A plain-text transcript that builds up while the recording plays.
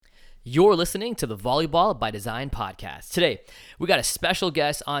You're listening to the Volleyball by Design podcast. Today, we got a special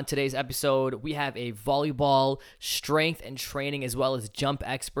guest on today's episode. We have a volleyball strength and training as well as jump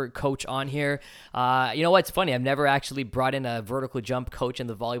expert coach on here. You know what's funny? I've never actually brought in a vertical jump coach in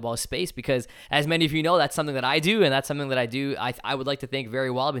the volleyball space because, as many of you know, that's something that I do, and that's something that I do. I would like to think very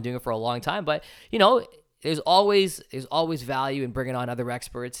well. I've been doing it for a long time, but you know, there's always value in bringing on other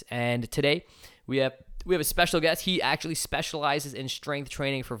experts. And today, we have a special guest. He actually specializes in strength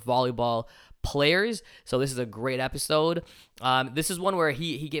training for volleyball players. So this is a great episode. This is one where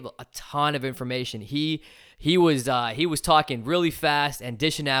he gave a ton of information. He was talking really fast and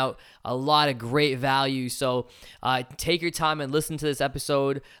dishing out a lot of great value. So take your time and listen to this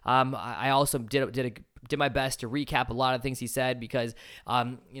episode. I also did my best to recap a lot of things he said because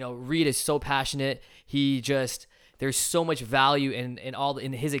Reid is so passionate. There's so much value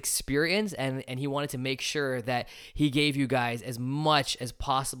in his experience, and he wanted to make sure that he gave you guys as much as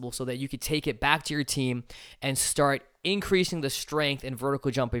possible so that you could take it back to your team and start increasing the strength and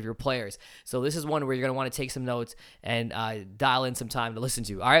vertical jump of your players. So this is one where you're going to want to take some notes and dial in some time to listen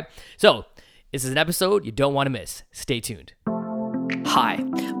to. All right. So this is an episode you don't want to miss. Stay tuned. Hi,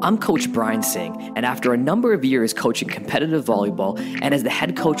 I'm Coach Brian Singh, and after a number of years coaching competitive volleyball and as the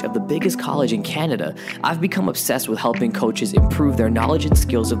head coach of the biggest college in Canada, I've become obsessed with helping coaches improve their knowledge and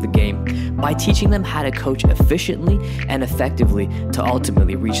skills of the game by teaching them how to coach efficiently and effectively to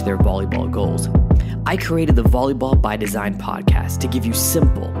ultimately reach their volleyball goals. I created the Volleyball by Design podcast to give you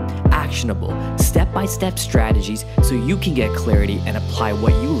simple, actionable, step-by-step strategies so you can get clarity and apply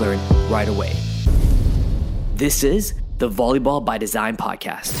what you learn right away. This is the Volleyball by Design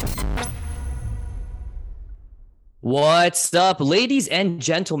podcast. What's up, ladies and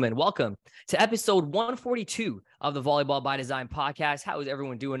gentlemen? Welcome to episode 142 of the Volleyball by Design podcast. How is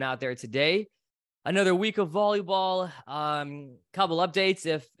everyone doing out there today? Another week of volleyball. Couple updates.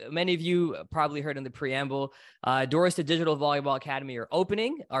 If many of you probably heard in the preamble, doors to Digital Volleyball Academy are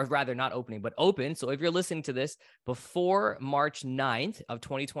opening, or rather not opening, but open. So if you're listening to this before March 9th of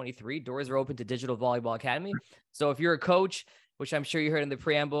 2023, doors are open to Digital Volleyball Academy. So if you're a coach, which I'm sure you heard in the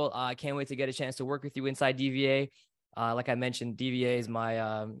preamble, I can't wait to get a chance to work with you inside DVA. Like I mentioned, DVA is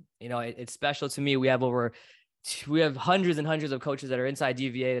my, it's special to me. We have hundreds and hundreds of coaches that are inside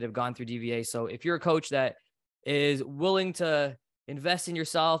DVA that have gone through DVA. So if you're a coach that is willing to invest in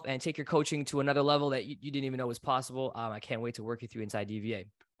yourself and take your coaching to another level that you didn't even know was possible, I can't wait to work with you inside DVA.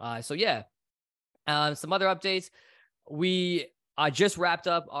 Some other updates. We just wrapped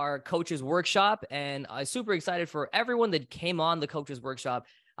up our coaches workshop, and I'm super excited for everyone that came on the coaches workshop.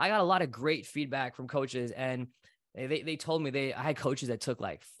 I got a lot of great feedback from coaches, and they told me I had coaches that took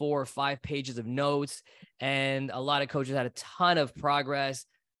like 4 or 5 pages of notes, and a lot of coaches had a ton of progress.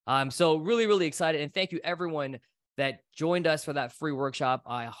 So really, really excited. And thank you everyone that joined us for that free workshop.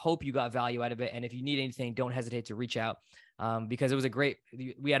 I hope you got value out of it. And if you need anything, don't hesitate to reach out because it was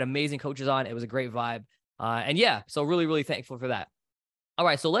we had amazing coaches on. It was a great vibe. So really, really thankful for that. All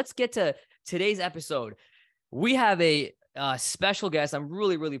right. So let's get to today's episode. We have a special guest. I'm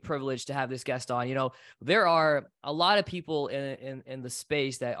really, really privileged to have this guest on. You know, there are a lot of people in the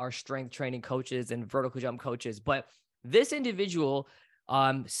space that are strength training coaches and vertical jump coaches, but this individual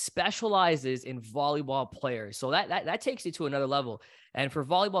specializes in volleyball players. So that takes you to another level. And for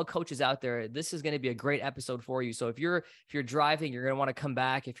volleyball coaches out there, this is going to be a great episode for you. So if you're driving, you're going to want to come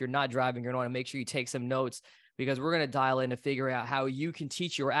back. If you're not driving, you're going to want to make sure you take some notes because we're going to dial in to figure out how you can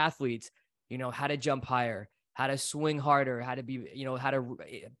teach your athletes, how to jump higher, how to swing harder, how to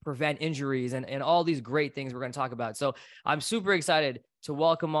prevent injuries and all these great things we're going to talk about. So I'm super excited to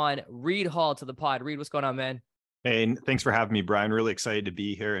welcome on Reid Hall to the pod. Reid, what's going on, man? Hey, and thanks for having me, Brian. Really excited to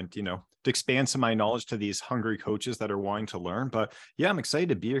be here and, to expand some of my knowledge to these hungry coaches that are wanting to learn. But yeah, I'm excited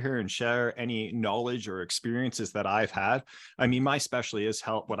to be here and share any knowledge or experiences that I've had. I mean, my specialty is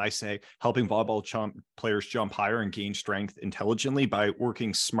helping volleyball players jump higher and gain strength intelligently by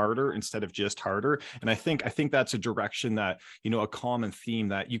working smarter instead of just harder. And I think that's a direction that, a common theme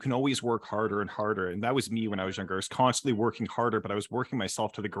that you can always work harder and harder. And that was me when I was younger. I was constantly working harder, but I was working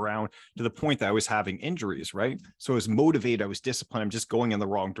myself to the ground to the point that I was having injuries, right? So I was motivated, I was disciplined, I'm just going in the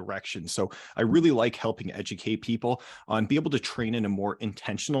wrong direction. So I really like helping educate people on be able to train in a more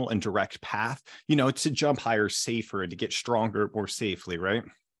intentional and direct path, to jump higher, safer, and to get stronger more safely, right?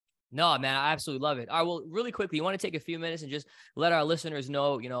 No, man, I absolutely love it. All right, well, really quickly, you want to take a few minutes and just let our listeners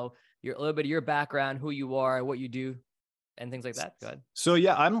know, a little bit of your background, who you are, what you do, and things like that? Go ahead. So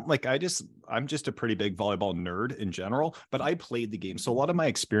yeah, I'm just a pretty big volleyball nerd in general, but I played the game. So a lot of my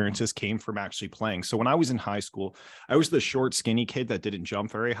experiences came from actually playing. So when I was in high school, I was the short, skinny kid that didn't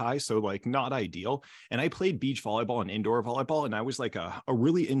jump very high. So like not ideal. And I played beach volleyball and indoor volleyball. And I was like a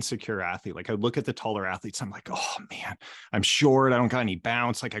really insecure athlete. Like I look at the taller athletes, I'm like, oh man, I'm short. I don't got any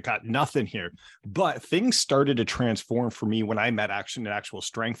bounce. Like I got nothing here. But things started to transform for me when I met an actual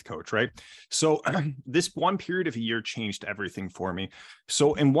strength coach, right? So this one period of a year changed everything for me.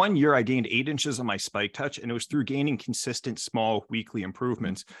 So in 1 year, I gained 8 inches on my spike touch, and it was through gaining consistent small weekly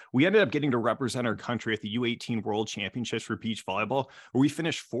improvements. We ended up getting to represent our country at the U18 World Championships for beach volleyball, where we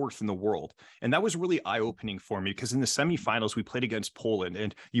finished 4th in the world. And that was really eye-opening for me because in the semifinals, we played against Poland.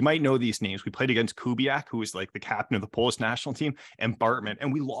 And you might know these names. We played against Kubiak, who was like the captain of the Polish national team, and Bartman.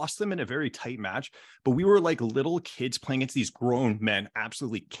 And we lost them in a very tight match. But we were like little kids playing against these grown men,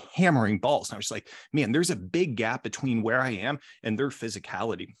 absolutely hammering balls. And I was like, man, there's a big gap between where I am and their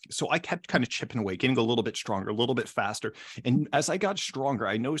physicality. So I kept kind of chipping away, getting a little bit stronger, a little bit faster. And as I got stronger,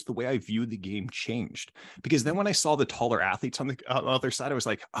 I noticed the way I viewed the game changed. Because then when I saw the taller athletes on the other side, I was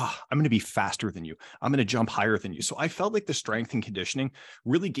like, I'm going to be faster than you. I'm going to jump higher than you. So I felt like the strength and conditioning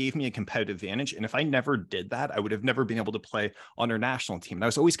really gave me a competitive advantage. And if I never did that, I would have never been able to play on our national team. And I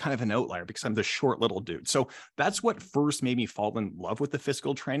was always kind of an outlier because I'm the short little dude. So that's what first made me fall in love with the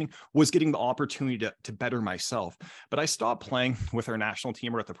physical training, was getting the opportunity to better myself. But I stopped playing with our national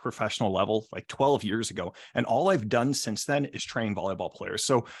team or at the professional level like 12 years ago. And all I've done since then is train volleyball players.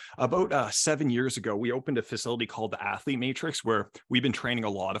 So about 7 years ago, we opened a facility called the Athlete Matrix, where we've been training a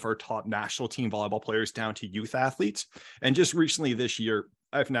lot of our top national team volleyball players down to youth athletes. And just recently this year,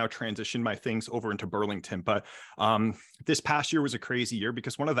 I've now transitioned my things over into Burlington. But this past year was a crazy year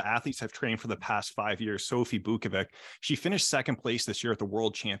because one of the athletes I've trained for the past 5 years, Sophie Bukovic, she finished second place this year at the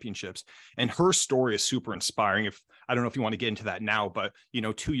World Championships. And her story is super inspiring. I don't know if you want to get into that now, but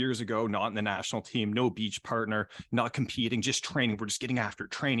 2 years ago, not in the national team, no beach partner, not competing, just training. We're just getting after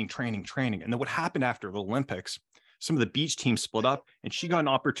training. And then what happened after the Olympics, some of the beach teams split up and she got an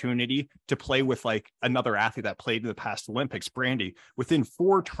opportunity to play with like another athlete that played in the past Olympics, Brandy. Within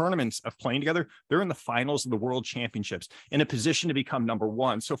 4 tournaments of playing together, they're in the finals of the World Championships in a position to become number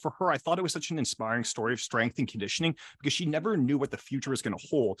 1. So for her, I thought it was such an inspiring story of strength and conditioning because she never knew what the future was going to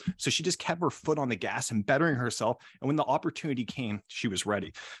hold. So she just kept her foot on the gas and bettering herself. And when the opportunity came, she was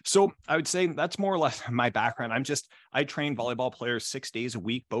ready. So I would say that's more or less my background. I train volleyball players 6 days a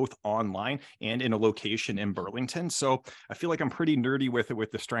week, both online and in a location in Burlington. So I feel like I'm pretty nerdy with it,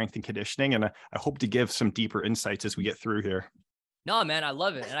 with the strength and conditioning. And I hope to give some deeper insights as we get through here. No, man, I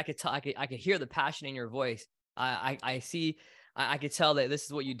love it. And I could tell, I could hear the passion in your voice. I see, I could tell that this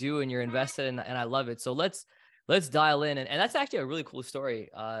is what you do and you're invested in, and I love it. So let's dial in. And that's actually a really cool story.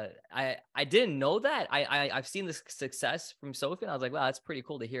 I didn't know that. I've seen this success from Sophie, and I was like, wow, that's pretty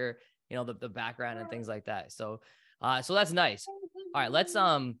cool to hear, the background and things like that. So that's nice. All right, let's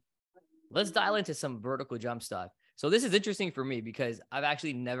dial into some vertical jump stuff. So this is interesting for me because I've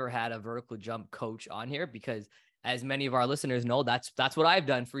actually never had a vertical jump coach on here because, as many of our listeners know, that's what I've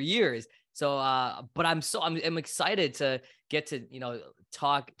done for years. So, but I'm excited to get to,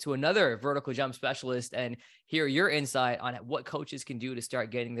 talk to another vertical jump specialist and hear your insight on what coaches can do to start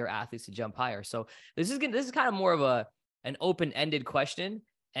getting their athletes to jump higher. So this is kind of more of an open-ended question.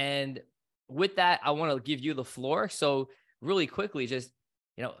 And with that, I want to give you the floor. So really quickly, just,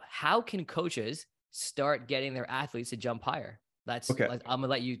 how can coaches start getting their athletes to jump higher? That's okay. I'm gonna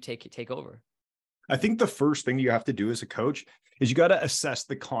let you take over. I think the first thing you have to do as a coach is you got to assess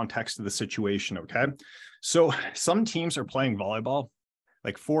the context of the situation. Okay. So some teams are playing volleyball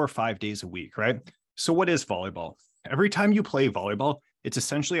like 4 or 5 days a week, right? So what is volleyball? Every time you play volleyball, it's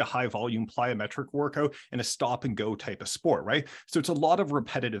essentially a high volume plyometric workout and a stop and go type of sport, right? So it's a lot of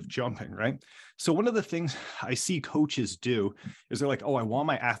repetitive jumping, right? So one of the things I see coaches do is they're like, oh, I want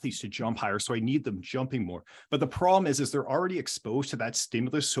my athletes to jump higher, so I need them jumping more. But the problem is they're already exposed to that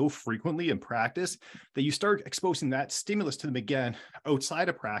stimulus so frequently in practice that you start exposing that stimulus to them again outside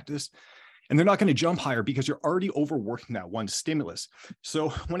of practice. And they're not going to jump higher because you're already overworking that one stimulus. So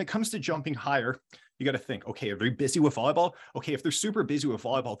when it comes to jumping higher, you got to think, okay, are they busy with volleyball? Okay, if they're super busy with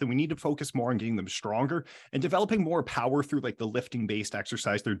volleyball, then we need to focus more on getting them stronger and developing more power through like the lifting based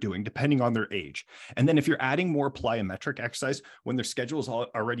exercise they're doing, depending on their age. And then if you're adding more plyometric exercise when their schedule is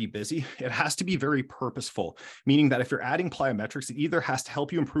already busy, it has to be very purposeful, meaning that if you're adding plyometrics, it either has to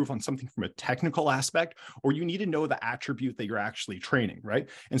help you improve on something from a technical aspect, or you need to know the attribute that you're actually training, right?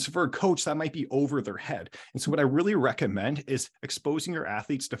 And so for a coach, that might be over their head. And so what I really recommend is exposing your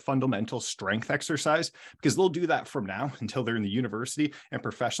athletes to fundamental strength exercise exercise, because they'll do that from now until they're in the university and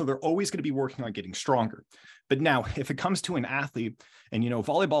professional. They're always going to be working on getting stronger. But now if it comes to an athlete and,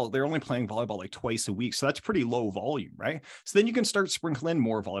 volleyball, they're only playing volleyball like twice a week. So that's pretty low volume, right? So then you can start sprinkling in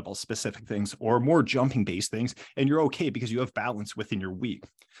more volleyball specific things or more jumping based things. And you're okay because you have balance within your week.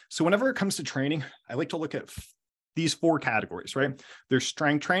 So whenever it comes to training, I like to look at these 4 categories, right? There's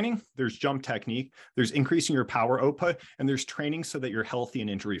strength training, there's jump technique, there's increasing your power output, and there's training so that you're healthy and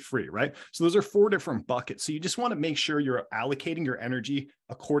injury free, right? So those are 4 different buckets. So you just want to make sure you're allocating your energy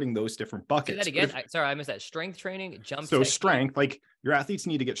according to those different buckets. Say that again. Sorry, I missed that. Strength training, jump So technique. strength, like your athletes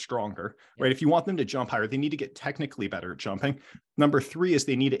need to get stronger, right? If you want them to jump higher, they need to get technically better at jumping. Number 3 is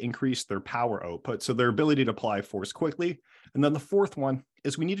they need to increase their power output, so their ability to apply force quickly. And then the 4th one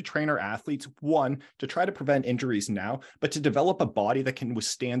is we need to train our athletes, 1, to try to prevent injuries now, but to develop a body that can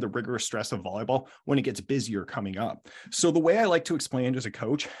withstand the rigorous stress of volleyball when it gets busier coming up. So the way I like to explain it as a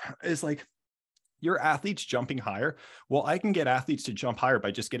coach is like, your athletes jumping higher. Well, I can get athletes to jump higher by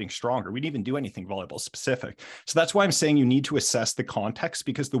just getting stronger. We didn't even do anything volleyball specific. So that's why I'm saying you need to assess the context,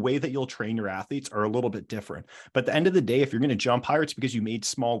 because the way that you'll train your athletes are a little bit different. But at the end of the day, if you're going to jump higher, it's because you made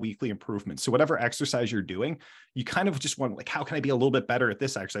small weekly improvements. So whatever exercise you're doing, you kind of just want, like, how can I be a little bit better at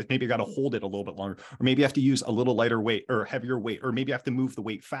this exercise? Maybe I got to hold it a little bit longer, or maybe I have to use a little lighter weight or heavier weight, or maybe I have to move the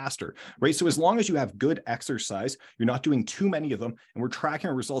weight faster, right? So as long as you have good exercise, you're not doing too many of them, and we're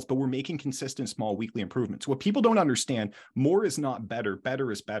tracking our results, but we're making consistent small weekly improvements. What people don't understand, more is not better,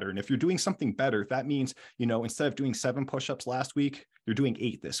 better is better. And if you're doing something better, that means, instead of doing 7 push-ups last week, you're doing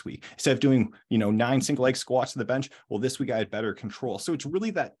 8 this week. Instead of doing, 9 single leg squats to the bench, well, this week I had better control. So it's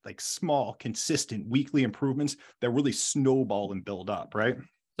really that like small, consistent weekly improvements that really snowball and build up, right?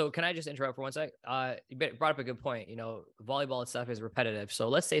 So can I just interrupt for one sec? You brought up a good point. Volleyball itself is repetitive. So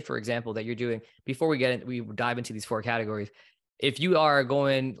let's say, for example, that you're doing, before we dive into these 4 categories, if you are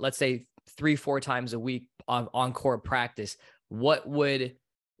going, let's say 3-4 times a week on court practice, what would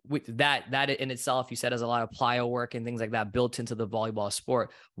that in itself, you said, has a lot of plyo work and things like that built into the volleyball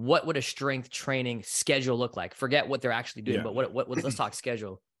sport. What would a strength training schedule look like? Forget what they're actually doing, but what let's talk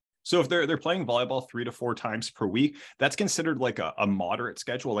schedule. So if they're playing volleyball 3 to 4 times per week, that's considered like a moderate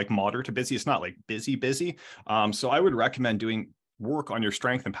schedule, like moderate to busy. It's not like busy. So I would recommend doing work on your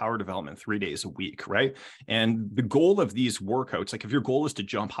strength and power development 3 days a week, right? And the goal of these workouts, like if your goal is to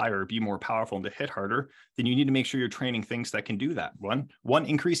jump higher, be more powerful, and to hit harder, then you need to make sure you're training things that can do that. One,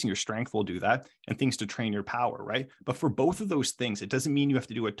 increasing your strength will do that, and things to train your power, right? But for both of those things, it doesn't mean you have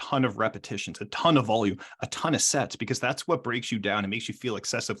to do a ton of repetitions, a ton of volume, a ton of sets, because that's what breaks you down and makes you feel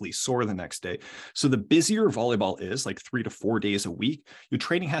excessively sore the next day. So the busier volleyball is, like 3 to 4 days a week, your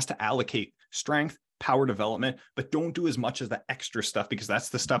training has to allocate strength, power development, but don't do as much as the extra stuff, because that's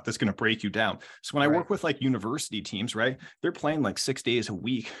the stuff that's going to break you down. So when I work with like university teams, right, they're playing like 6 days a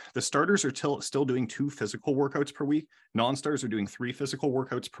week. The starters are still doing 2 physical workouts per week. Non-stars are doing 3 physical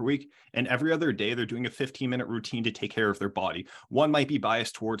workouts per week. And every other day they're doing a 15-minute routine to take care of their body. One might be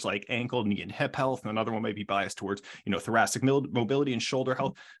biased towards like ankle, knee, and hip health. And another one might be biased towards, thoracic mobility and shoulder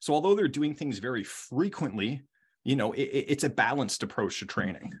health. So although they're doing things very frequently, it's a balanced approach to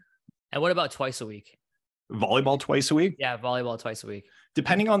training. And what about twice a week? Volleyball twice a week? Yeah, volleyball twice a week.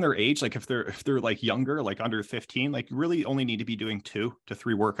 Depending on their age, like if they're like younger, like under 15, like you really only need to be doing 2 to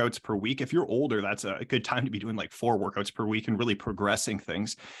 3 workouts per week. If you're older, that's a good time to be doing like 4 workouts per week and really progressing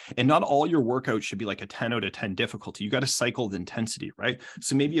things. And not all your workouts should be like a 10 out of 10 difficulty. You got to cycle the intensity, right?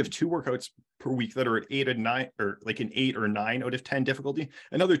 So maybe you have 2 workouts per week that are at 8 and 9, or like an 8 or 9 out of 10 difficulty,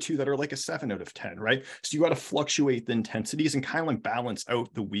 another 2 that are like a 7 out of 10, right? So you got to fluctuate the intensities and kind of like balance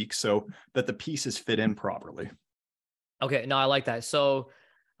out the week so that the pieces fit in properly. Okay, no, I like that. So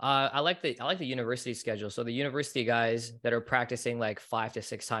I like the university schedule. So the university guys that are practicing like 5 to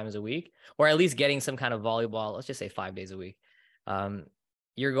 6 times a week, or at least getting some kind of volleyball, let's just say 5 days a week.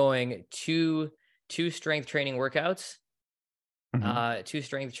 You're going two strength training workouts, 2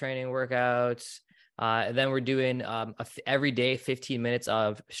 strength training workouts. And then we're doing every day 15 minutes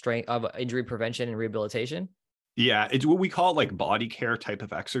of injury prevention and rehabilitation. Yeah, it's what we call like body care type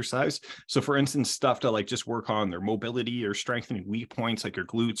of exercise. So for instance, stuff to like just work on their mobility or strengthening weak points like your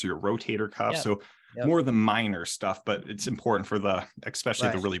glutes or your rotator cuff. Yeah. So more of the minor stuff, but it's important for especially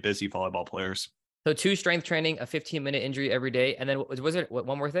the really busy volleyball players. So 2 strength training, a 15-minute injury every day. And then was it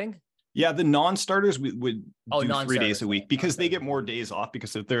one more thing? Yeah, the non-starters we would do 3 days a week, because they get more days off,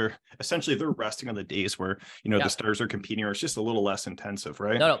 because if they're resting on the days where the starters are competing, or it's just a little less intensive,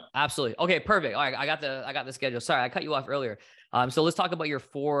 right? No, absolutely. Okay, perfect. All right, I got the schedule. Sorry, I cut you off earlier. So let's talk about your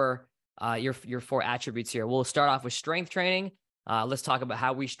 4 attributes here. We'll start off with strength training. Let's talk about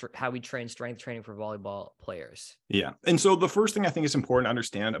how we train strength training for volleyball players. Yeah. And so the first thing I think is important to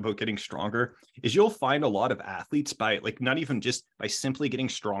understand about getting stronger is you'll find a lot of athletes by like not even just by simply getting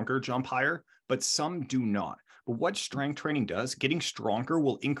stronger jump higher, but some do not. But what strength training does, getting stronger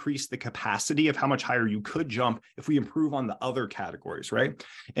will increase the capacity of how much higher you could jump if we improve on the other categories, right?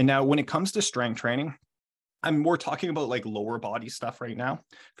 And now when it comes to strength training, I'm more talking about like lower body stuff right now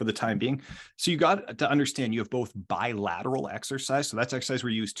for the time being. So you got to understand you have both bilateral exercise. So that's exercise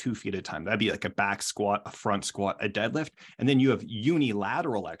where you use 2 feet at a time. That'd be like a back squat, a front squat, a deadlift. And then you have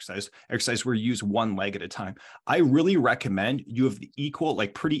unilateral exercise where you use one leg at a time. I really recommend you have the equal,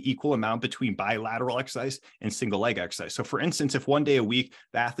 like pretty equal amount between bilateral exercise and single leg exercise. So for instance, if one day a week,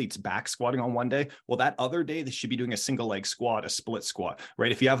 the athlete's back squatting on one day, well, that other day, they should be doing a single leg squat, a split squat,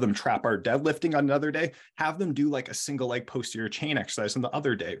 right? If you have them trap bar deadlifting on another day, have them do like a single leg posterior chain exercise on the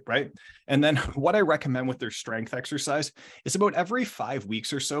other day, right? And then what I recommend with their strength exercise is about every 5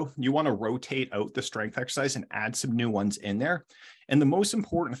 weeks or so, you want to rotate out the strength exercise and add some new ones in there. And the most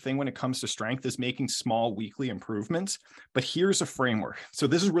important thing when it comes to strength is making small weekly improvements. But here's a framework. So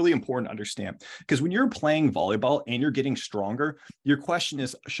this is really important to understand because when you're playing volleyball and you're getting stronger, your question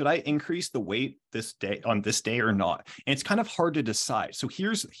is, should I increase the weight this day on this day or not? And it's kind of hard to decide. So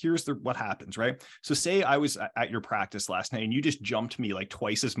here's what happens, right? So say I was at your practice last night and you just jumped me like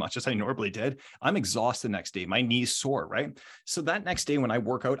twice as much as I normally did. I'm exhausted the next day. My knees sore, right? So that next day when I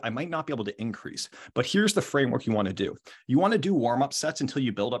work out, I might not be able to increase. But here's the framework you want to do. You want to do warm-up sets until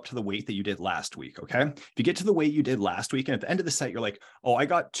you build up to the weight that you did last week, okay? If you get to the weight you did last week and at the end of the set, you're like, oh, I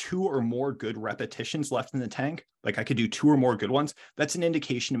got 2 or more good repetitions left in the tank, like I could do 2 or more good ones, that's an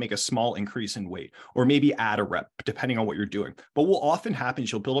indication to make a small increase in weight or maybe add a rep depending on what you're doing. But what often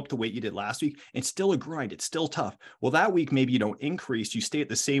happens, you'll build up the weight you did last week and still a grind, it's still tough. Well, that week, maybe you don't increase, you stay at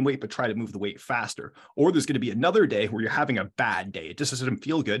the same weight, but try to move the weight faster. Or there's going to be another day where you're having a bad day. It just doesn't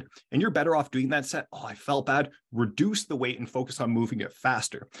feel good. And you're better off doing that set. Oh, I felt bad. Reduce the weight and focus on moving it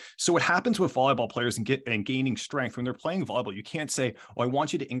faster. So what happens with volleyball players and gaining strength when they're playing volleyball, you can't say, oh, I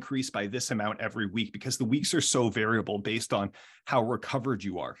want you to increase by this amount every week because the weeks are so variable based on how recovered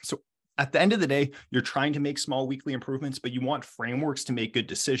you are. So at the end of the day, you're trying to make small weekly improvements, but you want frameworks to make good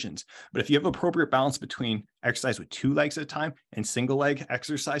decisions. But if you have appropriate balance between exercise with 2 legs at a time and single leg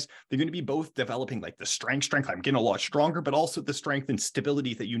exercise, they're going to be both developing like the strength. I'm getting a lot stronger, but also the strength and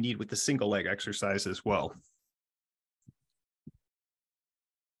stability that you need with the single leg exercise as well.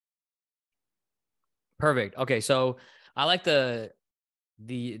 Perfect. Okay, so I like the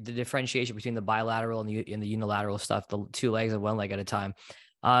differentiation between the bilateral and the unilateral stuff, the 2 legs and 1 leg at a time.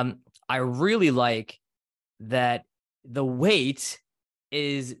 I really like that the weight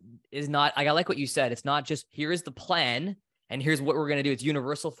is not, I like what you said. It's not just here's the plan and here's what we're going to do. It's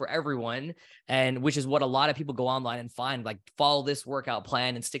universal for everyone. And which is what a lot of people go online and find, like, follow this workout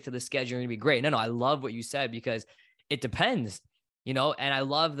plan and stick to the schedule and it'll be great. No, I love what you said because it depends, and I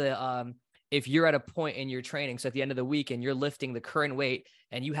love the, if you're at a point in your training, so at the end of the week and you're lifting the current weight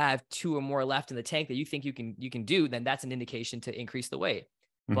and you have 2 or more left in the tank that you think you can do, then that's an indication to increase the weight.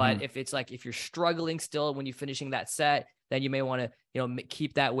 But if it's like, if you're struggling still when you're finishing that set, then you may want to,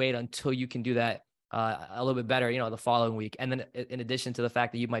 keep that weight until you can do that a little bit better, the following week. And then in addition to the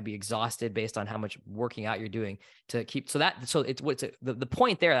fact that you might be exhausted based on how much working out you're doing to keep, so it's the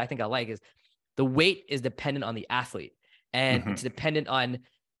point there that I think I like is the weight is dependent on the athlete and it's dependent on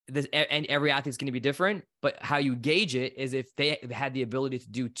this, and every athlete's going to be different, but how you gauge it is if they had the ability to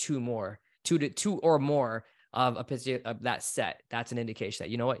do 2 or more of of that set, that's an indication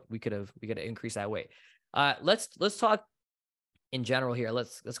that, we could increase that weight. Let's talk in general here.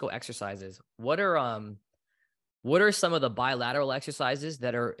 Let's go exercises. What are some of the bilateral exercises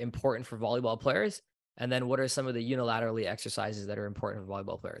that are important for volleyball players? And then what are some of the unilaterally exercises that are important for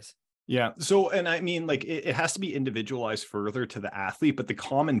volleyball players? Yeah. So, and I mean, like it has to be individualized further to the athlete, but the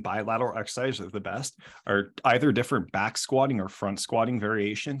common bilateral exercises are the best are either different back squatting or front squatting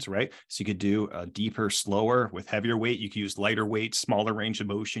variations, right? So you could do a deeper, slower with heavier weight. You could use lighter weight, smaller range of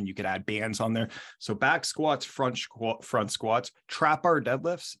motion. You could add bands on there. So back squats, front squats, trap bar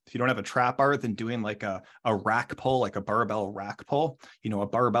deadlifts. If you don't have a trap bar, then doing like a rack pull, like a barbell rack pull, a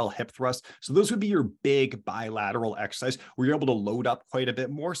barbell hip thrust. So those would be your big bilateral exercise where you're able to load up quite a bit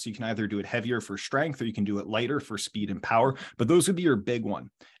more. So you can either do it heavier for strength or you can do it lighter for speed and power, but those would be your big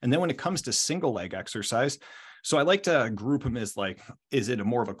one. And then when it comes to single leg exercise, so I like to group them as like, is it a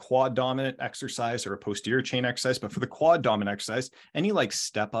more of a quad dominant exercise or a posterior chain exercise? But for the quad dominant exercise, any like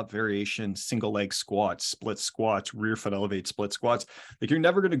step up variation, single leg squats, split squats, rear foot elevate split squats, like you're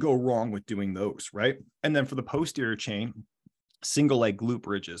never going to go wrong with doing those, right? And then for the posterior chain, single leg glute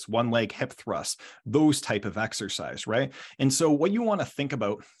bridges, one leg hip thrusts, those type of exercise, right? And so what you want to think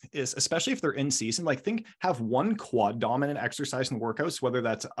about is, especially if they're in season, like have one quad dominant exercise in the workouts, whether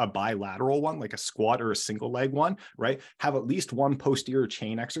that's a bilateral one, like a squat or a single leg one, right? Have at least one posterior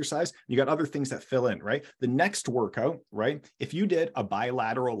chain exercise. You got other things that fill in, right? The next workout, right? If you did a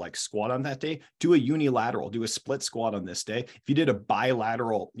bilateral like squat on that day, do a unilateral, do a split squat on this day. If you did a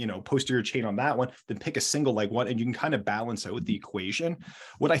bilateral, posterior chain on that one, then pick a single leg one, and you can kind of balance out the equation.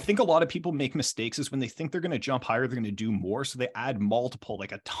 What I think a lot of people make mistakes is when they think they're going to jump higher, they're going to do more. So they add multiple,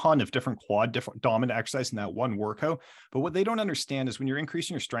 like a ton of different dominant exercise in that one workout. But what they don't understand is when you're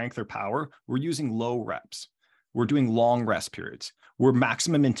increasing your strength or power, we're using low reps. We're doing long rest periods. We're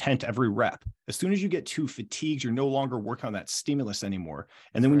maximum intent every rep. As soon as you get too fatigued, you're no longer working on that stimulus anymore.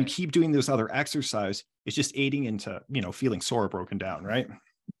 And then when you keep doing those other exercise, it's just aiding into, feeling sore or broken down, right?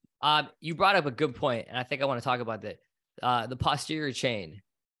 You brought up a good point, and I think I want to talk about that. The posterior chain.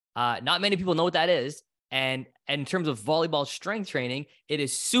 Not many people know what that is. And in terms of volleyball strength training, it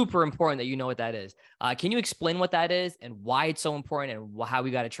is super important that you know what that is. Can you explain what that is and why it's so important and how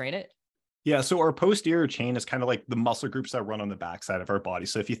we got to train it? Yeah. So our posterior chain is kind of like the muscle groups that run on the backside of our body.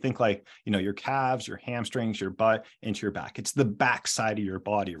 So if you think like, your calves, your hamstrings, your butt, into your back, it's the backside of your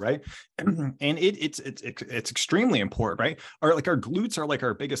body, right? And it's extremely important, right? Our glutes are like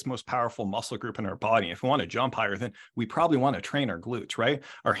our biggest, most powerful muscle group in our body. If we want to jump higher, then we probably want to train our glutes, right?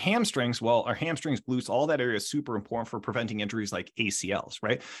 Our hamstrings, glutes, all that area is super important for preventing injuries like ACLs,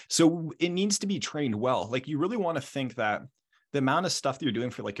 right? So it needs to be trained well. Like you really want to think that the amount of stuff that you're doing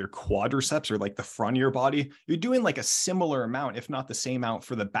for like your quadriceps or like the front of your body, you're doing like a similar amount, if not the same amount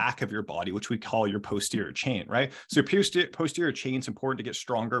for the back of your body, which we call your posterior chain, right? So your posterior chain is important to get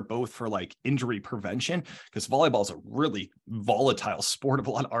stronger, both for like injury prevention, because volleyball is a really volatile sport of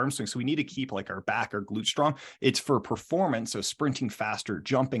a lot of arm swings. So we need to keep like our back, our glute strong. It's for performance, so sprinting faster,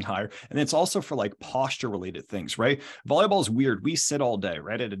 jumping higher. And it's also for like posture related things, right? Volleyball is weird. We sit all day,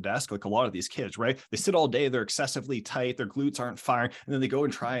 right, at a desk, like a lot of these kids, right? They sit all day, they're excessively tight, their glutes aren't firing, and then they go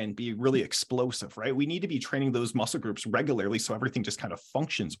and try and be really explosive, right? We need to be training those muscle groups regularly so everything just kind of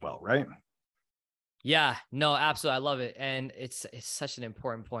functions well, right? Yeah, no, absolutely. I love it. And it's such an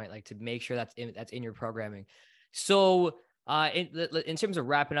important point, like to make sure that's in your programming. So in terms of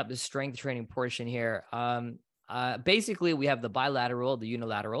wrapping up the strength training portion here, basically we have the bilateral, the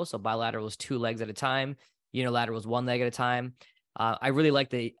unilateral. So bilateral is 2 legs at a time. Unilateral is 1 leg at a time. I really like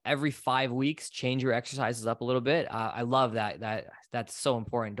the every 5 weeks, change your exercises up a little bit. I love that's so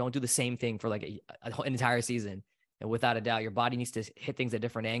important. Don't do the same thing for like an entire season. And without a doubt, your body needs to hit things at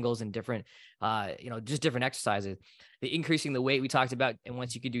different angles and different, just different exercises. The increasing the weight we talked about, and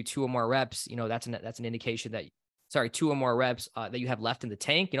once you can do 2 or more reps, that's an indication that, 2 or more reps that you have left in the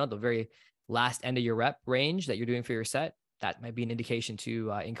tank. The very last end of your rep range that you're doing for your set. That might be an indication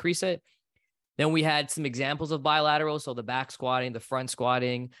to increase it. Then we had some examples of bilateral. So the back squatting, the front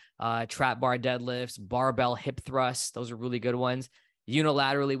squatting, trap bar deadlifts, barbell hip thrusts. Those are really good ones.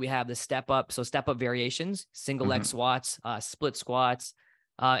 Unilaterally, we have the step up. So step up variations, single leg squats, split squats.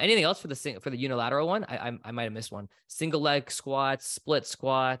 Anything else for the unilateral one? I might have missed one. Single leg squats, split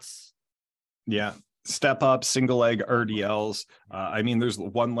squats. Yeah. Step up, single leg RDLs. There's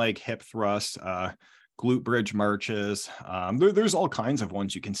 1 leg hip thrust, glute bridge marches. There's all kinds of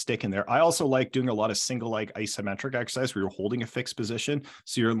ones you can stick in there. I also like doing a lot of single leg isometric exercise where you're holding a fixed position.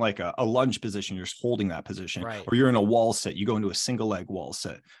 So you're in like a lunge position, you're just holding that position, right? Or you're in a wall sit, you go into a single leg wall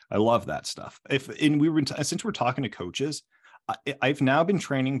sit. I love that stuff. Since we're talking to coaches, I've now been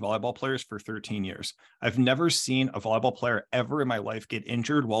training volleyball players for 13 years. I've never seen a volleyball player ever in my life get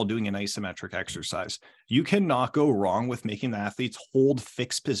injured while doing an isometric exercise. You cannot go wrong with making the athletes hold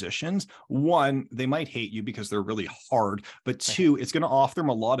fixed positions. One, they might hate you because they're really hard, but 2, it's going to offer them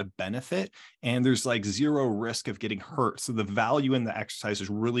a lot of benefit, and there's like 0 risk of getting hurt. So the value in the exercise is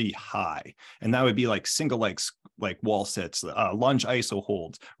really high. And that would be like single legs, like wall sits, lunge iso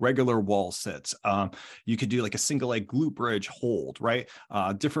holds, regular wall sits. You could do like a single leg glute bridge hold, right?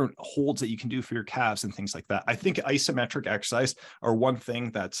 Different holds that you can do for your calves and things like that. I think isometric exercise are one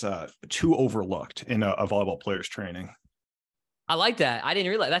thing that's too overlooked in a volleyball player's training. I like that. I didn't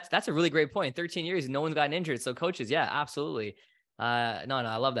realize that's a really great point. 13 years, no one's gotten injured. So coaches, yeah, absolutely. No,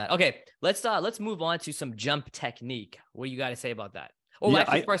 I love that. Okay, let's move on to some jump technique. What do you got to say about that? Oh, yeah,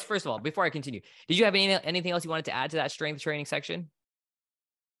 actually, first of all, before I continue, did you have anything else you wanted to add to that strength training section?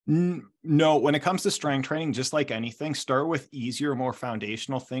 No, when it comes to strength training, just like anything, start with easier, more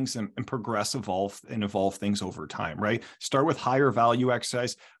foundational things and progress, evolve things over time, right? Start with higher value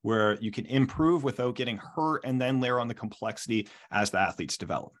exercise where you can improve without getting hurt, and then layer on the complexity as the athletes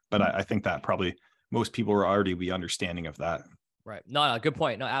develop. But I think that probably most people are already be understanding of that. Right. No, good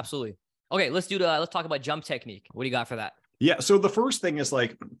point. No, absolutely. Okay, let's talk about jump technique. What do you got for that? Yeah. So the first thing is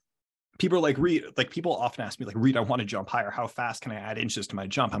like, people are like, Reid, like people often ask me like, Reid, I want to jump higher. How fast can I add inches to my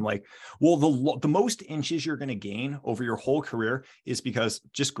jump? I'm like, well, the most inches you're going to gain over your whole career is because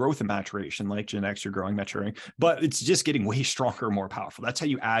just growth and maturation, like genetics, you're growing, maturing, but it's just getting way stronger, more powerful. That's how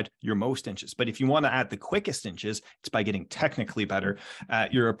you add your most inches. But if you want to add the quickest inches, it's by getting technically better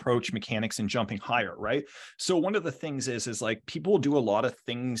at your approach, mechanics, and jumping higher, right? So one of the things is like people do a lot of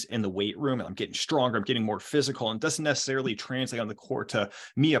things in the weight room, and I'm getting stronger, I'm getting more physical, and it doesn't necessarily translate on the court to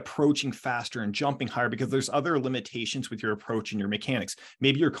me approaching faster and jumping higher, because there's other limitations with your approach and your mechanics.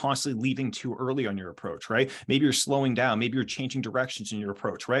 Maybe you're constantly leaving too early on your approach, right? Maybe you're slowing down, maybe you're changing directions in your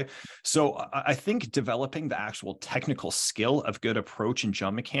approach, right? So I think developing the actual technical skill of good approach and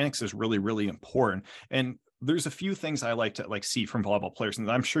jump mechanics is really, really important. And there's a few things I like to see from volleyball players, and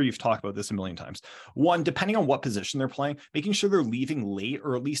I'm sure you've talked about this a million times. One, depending on what position they're playing, making sure they're leaving late,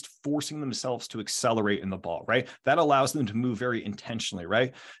 or at least forcing themselves to accelerate in the ball, right? That allows them to move very intentionally,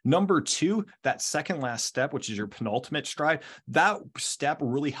 right? Number two, that second last step, which is your penultimate stride, that step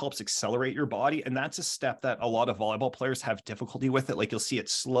really helps accelerate your body. And that's a step that a lot of volleyball players have difficulty with it. Like you'll see it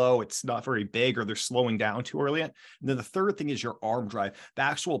slow, it's not very big, or they're slowing down too early. And then the third thing is your arm drive, the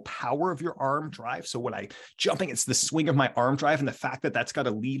actual power of your arm drive. So when I jumping, it's the swing of my arm drive and the fact that that's got to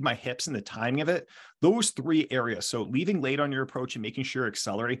lead my hips and the timing of it. Those three areas. So leaving late on your approach and making sure you're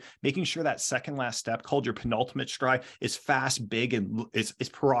accelerating, making sure that second last step called your penultimate stride is fast, big, and is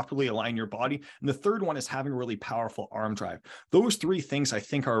properly align your body. And the third one is having a really powerful arm drive. Those three things I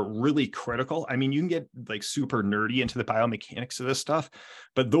think are really critical. I mean, you can get like super nerdy into the biomechanics of this stuff,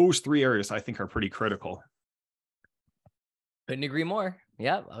 but those three areas I think are pretty critical. Couldn't agree more.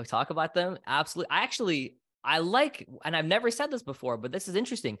 Yeah, I'll talk about them. Absolutely. I like, and I've never said this before, but this is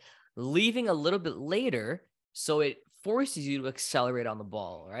interesting, leaving a little bit later so it forces you to accelerate on the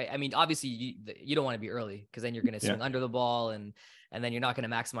ball, right? I mean, obviously you don't want to be early, because then you're going to swing under the ball, and then you're not going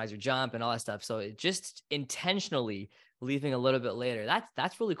to maximize your jump and all that stuff. So it just intentionally leaving a little bit later.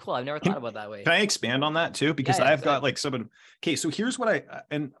 That's really cool. I've never thought about that way. Can I expand on that too? Because I've got like someone, okay, so here's what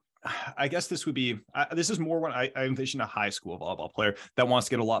I guess this would be, this is more when I envision a high school volleyball player that wants to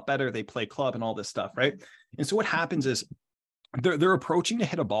get a lot better. They play club and all this stuff, right? And so what happens is they're approaching to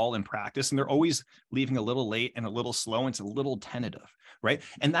hit a ball in practice, and they're always leaving a little late and a little slow, and it's a little tentative, right?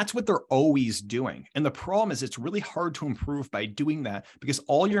 And that's what they're always doing. And the problem is it's really hard to improve by doing that, because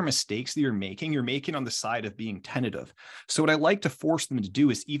all your mistakes that you're making on the side of being tentative. So what I like to force them to do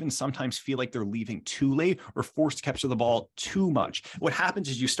is even sometimes feel like they're leaving too late or forced to capture the ball too much. What happens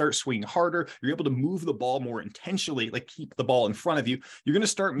is you start swinging harder, you're able to move the ball more intentionally, like keep the ball in front of you. You're going to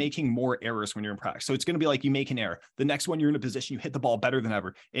start making more errors when you're in practice. So it's going to be like you make an error. The next one, you're in a position, you hit the ball better than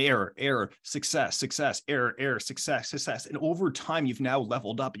ever. Error, success, error, success. And over time, you've now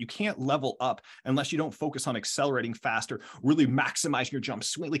leveled up. You can't level up unless you don't focus on accelerating faster, really maximizing your jump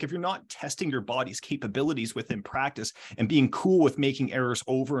swing. Like if you're not testing your body's capabilities within practice and being cool with making errors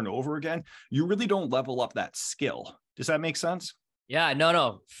over and over again, you really don't level up that skill. Does that make sense? Yeah,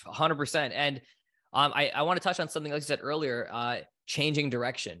 no, 100%. And I want to touch on something like you said earlier, changing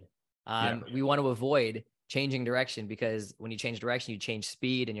direction. We want to avoid changing direction, because when you change direction, you change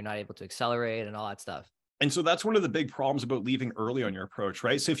speed and you're not able to accelerate and all that stuff. And so that's one of the big problems about leaving early on your approach,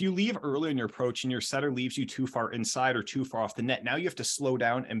 right? So if you leave early on your approach and your setter leaves you too far inside or too far off the net, now you have to slow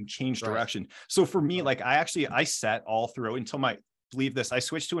down and change direction. So for me, like I set all through until believe this, I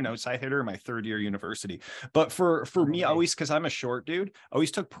switched to an outside hitter in my third year university. But for me, always, because I'm a short dude, I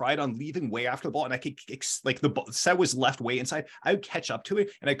always took pride on leaving way after the ball, and I could, like the set was left way inside, I would catch up to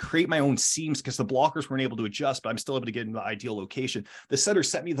it and I create my own seams because the blockers weren't able to adjust, but I'm still able to get in the ideal location. The setter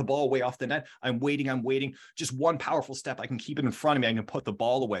set me the ball way off the net. I'm waiting. Just one powerful step, I can keep it in front of me. I can put the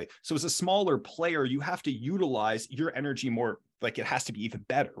ball away. So as a smaller player, you have to utilize your energy more. Like it has to be even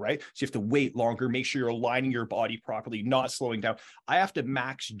better, right? So you have to wait longer, make sure you're aligning your body properly, not slowing down. I have to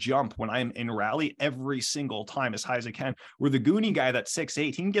max jump when I'm in rally every single time as high as I can. Where the Goonie guy that's 6'8",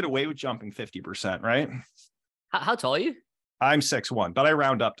 he can get away with jumping 50%, right? How tall are you? I'm 6'1", but I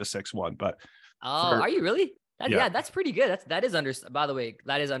round up to 6'1". But are you really? Yeah, that's pretty good. By the way,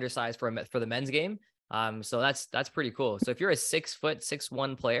 that is undersized for the men's game. So that's pretty cool. So if you're a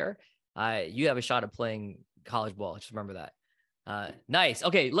 6'1" player, you have a shot at playing college ball. Just remember that. Nice.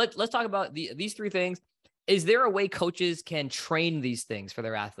 Okay. Let's talk about these three things. Is there a way coaches can train these things for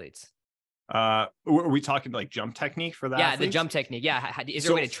their athletes? Are we talking like jump technique for that? Yeah, the jump technique. Yeah. Is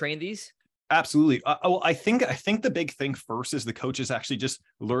there a way to train these? Absolutely. Well, I think the big thing first is the coaches actually just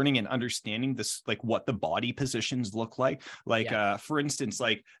learning and understanding this, like what the body positions look like. For instance,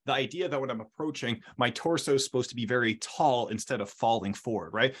 like the idea that when I'm approaching, my torso is supposed to be very tall instead of falling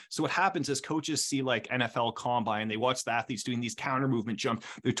forward, right? So what happens is coaches see like NFL combine, they watch the athletes doing these counter movement jumps,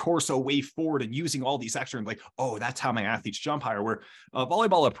 their torso way forward and using all these extra, and like, oh, that's how my athletes jump higher. Where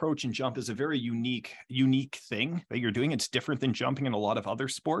volleyball approach and jump is a very unique thing that you're doing. It's different than jumping in a lot of other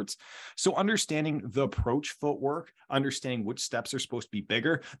sports. So understanding the approach footwork, understanding which steps are supposed to be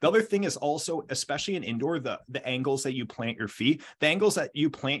bigger. The other thing is also, especially in indoor, the angles that you plant your feet. The angles that you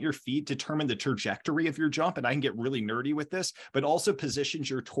plant your feet determine the trajectory of your jump. And I can get really nerdy with this, but also positions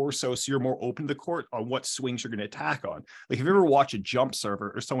your torso so you're more open to the court on what swings you're going to attack on. Like if you ever watch a jump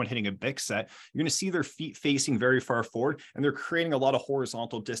server or someone hitting a big set, you're going to see their feet facing very far forward, and they're creating a lot of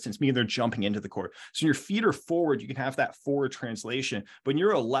horizontal distance, meaning they're jumping into the court. So your feet are forward, you can have that forward translation. But when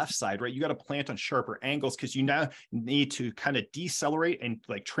you're a left side, right, you got to plant on sharper angles because you now need to kind of decelerate and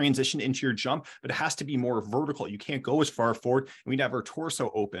like transition into your jump, but it has to be more vertical. You can't go as far forward, and we'd have our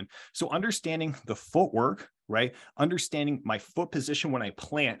torso open. So understanding the footwork, right? Understanding my foot position when I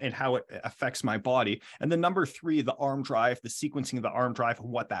plant and how it affects my body. And then number 3, the arm drive, the sequencing of the arm drive and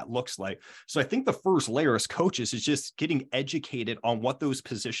what that looks like. So I think the first layer as coaches is just getting educated on what those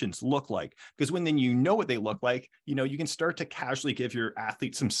positions look like. Because when then you know what they look like, you know, you can start to casually give your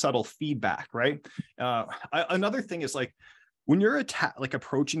athlete some subtle feedback, right? Another thing is like, when you're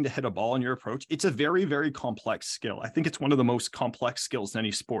approaching to hit a ball in your approach, it's a very, very complex skill. I think it's one of the most complex skills in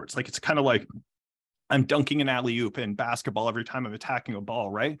any sports. Like it's kind of like I'm dunking an alley-oop in basketball every time I'm attacking a ball,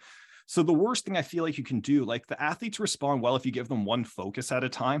 right? So the worst thing I feel like you can do, like the athletes respond well if you give them one focus at a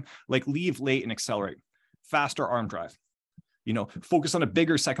time, like leave late and accelerate, faster arm drive, you know, focus on a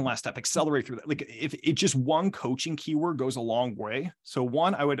bigger second last step, accelerate through that. Like if it just one coaching keyword goes a long way. So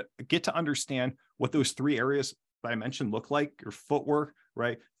one, I would get to understand what those 3 areas that I mentioned look like, your footwork,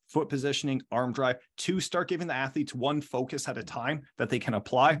 right? Foot positioning, arm drive. 2, start giving the athletes one focus at a time that they can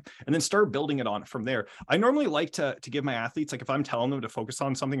apply, and then start building it on from there. I normally like to give my athletes, like if I'm telling them to focus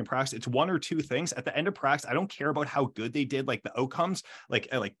on something in practice, it's 1 or 2 things. At the end of practice, I don't care about how good they did, like the outcomes, like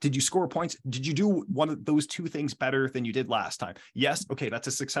did you score points? Did you do one of those 2 things better than you did last time? Yes. Okay. That's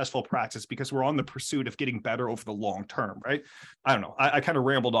a successful practice because we're on the pursuit of getting better over the long term, right? I don't know. I kind of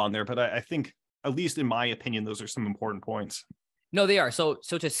rambled on there, but I think, at least in my opinion, those are some important points. No, they are. So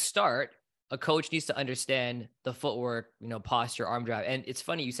to start, a coach needs to understand the footwork, you know, posture, arm drive. And it's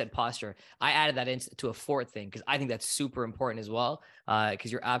funny you said posture. I added that into a 4th thing because I think that's super important as well.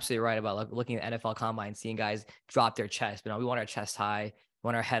 Because you're absolutely right about looking at NFL combine, seeing guys drop their chest. But we want our chest high, we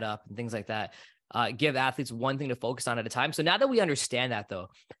want our head up, and things like that. Give athletes one thing to focus on at a time. So now that we understand that, though,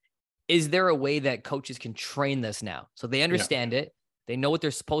 is there a way that coaches can train this now? So they understand it. They know what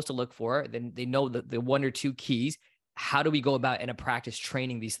they're supposed to look for. Then they know the 1 or 2 keys. How do we go about in a practice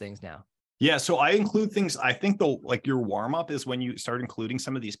training these things now? Yeah, so I include things. I think like your warm up is when you start including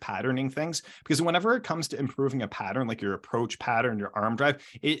some of these patterning things, because whenever it comes to improving a pattern, like your approach pattern, your arm drive,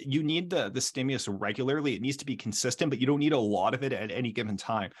 you need the stimulus regularly. It needs to be consistent, but you don't need a lot of it at any given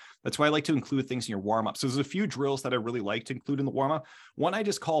time. That's why I like to include things in your warm up. So there's a few drills that I really like to include in the warm up. One I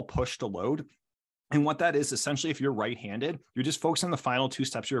just call push to load. And what that is, essentially, if you're right-handed, you're just focusing on the final 2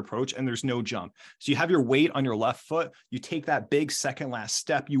 steps of your approach, and there's no jump. So you have your weight on your left foot. You take that big second last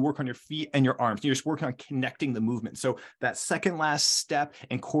step. You work on your feet and your arms. You're just working on connecting the movement. So that second last step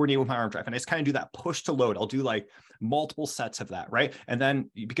and coordinate with my arm drive. And I just kind of do that push to load. I'll do like multiple sets of that, right? And then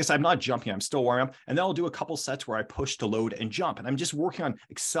because I'm not jumping, I'm still warming up. And then I'll do a couple sets where I push to load and jump. And I'm just working on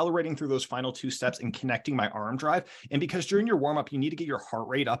accelerating through those final 2 steps and connecting my arm drive. And because during your warm up, you need to get your heart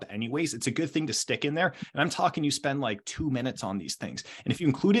rate up anyways, it's a good thing to stick in there. And I'm talking, you spend like 2 minutes on these things. And if you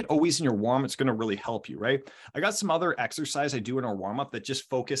include it always in your warm, it's going to really help you, right? I got some other exercise I do in our warm up that just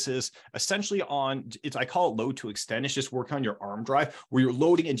focuses essentially on, I call it load to extend. It's just working on your arm drive where you're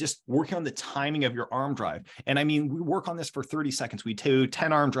loading and just working on the timing of your arm drive. And I mean, we work on this for 30 seconds. We do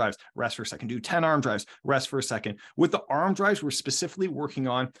 10 arm drives, rest for a second, do 10 arm drives, rest for a second. With the arm drives, we're specifically working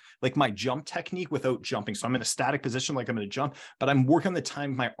on like my jump technique without jumping. So I'm in a static position, like I'm going to jump, but I'm working on the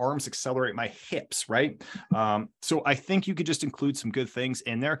time my arms accelerate my hips, right? So I think you could just include some good things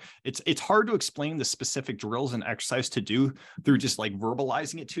in there. It's hard to explain the specific drills and exercise to do through just like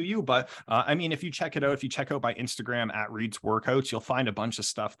verbalizing it to you. But I mean, if you check it out, if you check out my Instagram at Reid's Workouts, you'll find a bunch of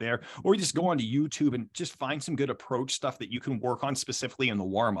stuff there, or you just go onto YouTube and just find some good approach stuff that you can work on specifically in the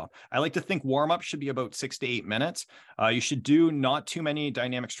warm up. I like to think warm up should be about 6 to 8 minutes. You should do not too many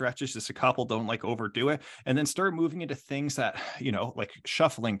dynamic stretches, just a couple, don't like overdo it. And then start moving into things that, you know, like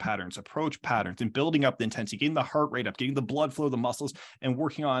shuffling patterns, approach patterns, strength and building up the intensity, getting the heart rate up, getting the blood flow, the muscles, and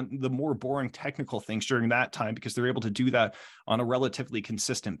working on the more boring technical things during that time, because they're able to do that on a relatively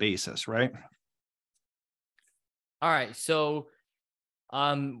consistent basis, right? All right. So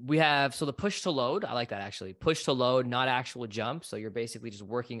we have, so the push to load. I like that, actually. Push to load, not actual jump. So you're basically just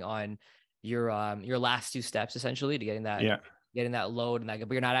working on your last two steps essentially to getting that load, and that,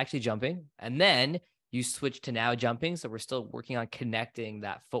 but you're not actually jumping. And then you switch to now jumping. So we're still working on connecting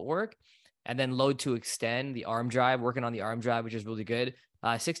that footwork, and then load to extend the arm drive, working on the arm drive, which is really good.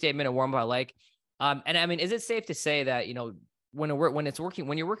 6 to 8 minute warm up, I like. And I mean, is it safe to say that, you know, when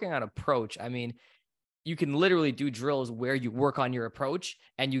you're working on approach, I mean, you can literally do drills where you work on your approach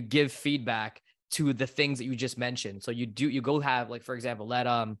and you give feedback to the things that you just mentioned. So you go have, like, for example, let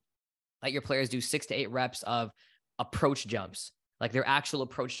your players do 6 to 8 reps of approach jumps, like their actual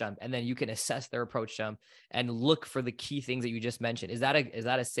approach jump. And then you can assess their approach jump and look for the key things that you just mentioned. Is that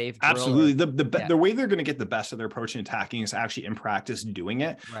a safe drill? Absolutely. The way they're going to get the best of their approach and attacking is actually in practice doing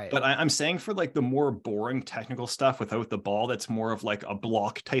it. Right. But I'm saying for like the more boring technical stuff without the ball, that's more of like a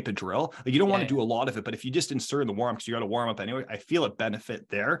block type of drill. Like you don't want to do a lot of it, but if you just insert in the warm, because you got to warm up anyway, I feel a benefit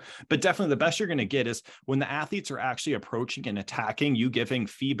there. But definitely the best you're going to get is when the athletes are actually approaching and attacking, you giving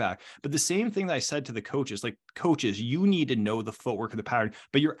feedback. But the same thing that I said to the coaches, like, coaches, you need to know the footwork of the pattern,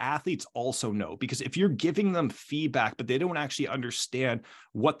 but your athletes also know, because if you're giving them feedback, but they don't actually understand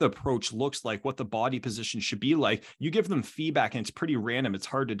what the approach looks like, what the body position should be like, you give them feedback and it's pretty random. It's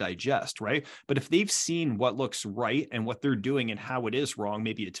hard to digest, right? But if they've seen what looks right and what they're doing and how it is wrong,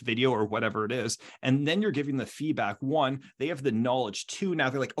 maybe it's video or whatever it is, and then you're giving the feedback, one, they have the knowledge. Two, now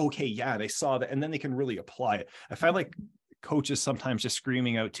they're like, okay, yeah, they saw that. And then they can really apply it. I find like coaches sometimes just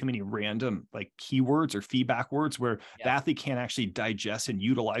screaming out too many random like keywords or feedback words where the athlete can't actually digest and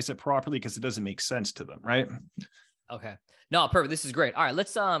utilize it properly because it doesn't make sense to them, right? Okay. No, perfect. This is great. All right,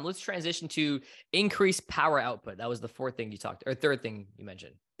 let's transition to increase power output. That was the fourth thing you talked, or third thing you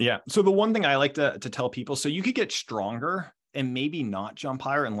mentioned. Yeah. So the one thing I like to tell people, so you could get stronger and maybe not jump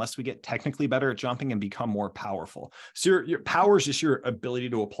higher unless we get technically better at jumping and become more powerful. So your power is just your ability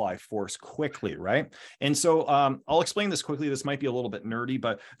to apply force quickly, right? And so I'll explain this quickly. This might be a little bit nerdy,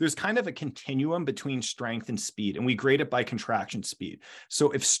 but there's kind of a continuum between strength and speed, and we grade it by contraction speed. So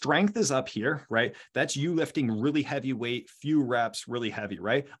if strength is up here, right, that's you lifting really heavy weight, few reps, really heavy,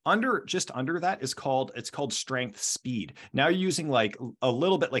 right? Just under that is called strength speed. Now you're using like a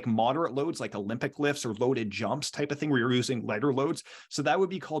little bit like moderate loads, like Olympic lifts or loaded jumps type of thing, where you're using lighter loads. So that would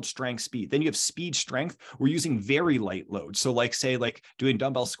be called strength speed. Then you have speed strength. We're using very light loads. So like say like doing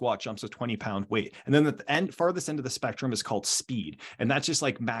dumbbell squat jumps with 20-pound weight. And then the farthest end of the spectrum is called speed. And that's just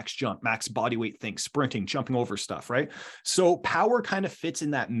like max jump, max body weight things, sprinting, jumping over stuff, right? So power kind of fits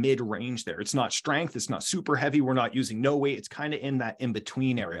in that mid range there. It's not strength. It's not super heavy. We're not using no weight. It's kind of in that in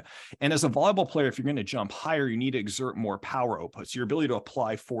between area. And as a volleyball player, if you're going to jump higher, you need to exert more power output. So your ability to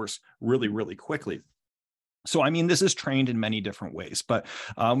apply force really, really quickly. So, I mean, this is trained in many different ways, but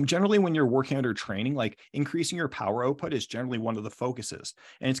generally when you're working out or training, like increasing your power output is generally one of the focuses.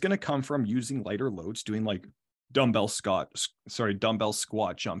 And it's going to come from using lighter loads, doing like dumbbell squat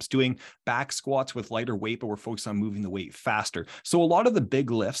jumps, doing back squats with lighter weight, but we're focused on moving the weight faster. So a lot of the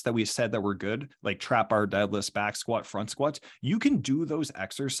big lifts that we said that were good, like trap bar, deadlifts, back squat, front squats, you can do those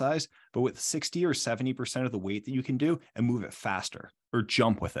exercise, but with 60 or 70% of the weight that you can do and move it faster, or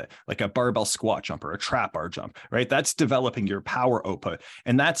jump with it, like a barbell squat jump or a trap bar jump, right? That's developing your power output.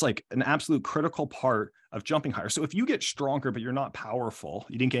 And that's like an absolute critical part of jumping higher. So if you get stronger, but you're not powerful,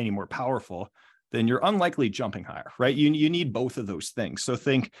 you didn't get any more powerful, then you're unlikely jumping higher, right? You need both of those things. So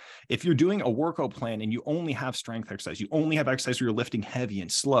think if you're doing a workout plan and you only have strength exercise, you only have exercise where you're lifting heavy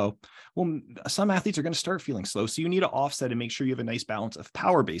and slow, well, some athletes are going to start feeling slow. So you need to offset and make sure you have a nice balance of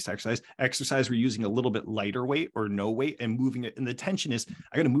power-based exercise where you're using a little bit lighter weight or no weight and moving it. And the tension is,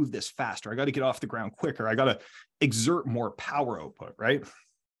 I got to move this faster. I got to get off the ground quicker. I got to exert more power output, right?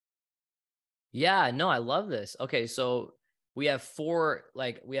 Yeah, no, I love this. Okay, so we have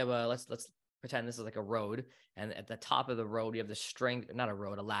let's pretend this is like a road, and at the top of the road, you have the strength, not a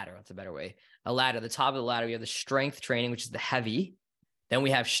road, a ladder. That's a better way. A ladder. At the top of the ladder, you have the strength training, which is the heavy. Then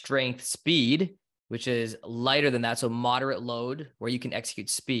we have strength speed, which is lighter than that. So moderate load where you can execute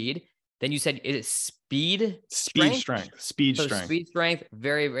speed. Then you said, is it speed strength? Speed So strength. speed strength,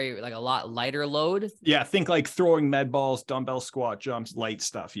 very, very like a lot lighter load. Yeah. Think like throwing med balls, dumbbell squat jumps, light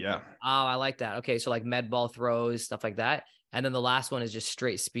stuff. Yeah. Oh, I like that. Okay. So like med ball throws, stuff like that. And then the last one is just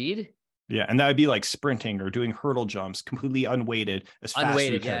straight speed. Yeah. And that would be like sprinting or doing hurdle jumps, completely unweighted, as fast as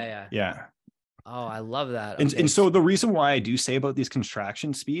you can. Yeah. Oh, I love that. Okay. And so the reason why I do say about these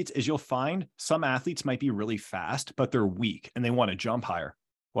contraction speeds is you'll find some athletes might be really fast, but they're weak and they want to jump higher.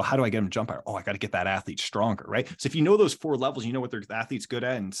 Well, how do I get them to jump higher? Oh, I got to get that athlete stronger, right? So if you know those 4 levels, you know what their athlete's good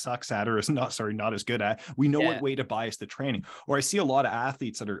at and sucks at, or is not as good at. We know what Yeah. way to bias the training. Or I see a lot of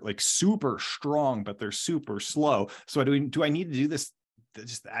athletes that are like super strong, but they're super slow. So do I need to do this?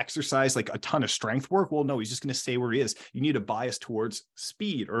 Just exercise like a ton of strength work? Well, no, he's just going to stay where he is. You need to bias towards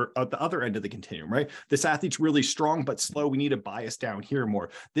speed, or at the other end of the continuum, right? This athlete's really strong but slow. We need to bias down here more.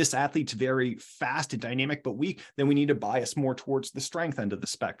 This athlete's very fast and dynamic but weak. Then we need to bias more towards the strength end of the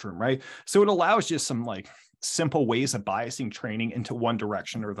spectrum, right? So it allows just some like simple ways of biasing training into one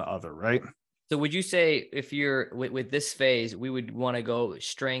direction or the other, right? So would you say if you're with this phase, we would want to go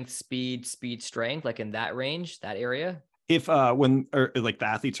strength, speed, speed, strength, like in that range, that area? If when or like the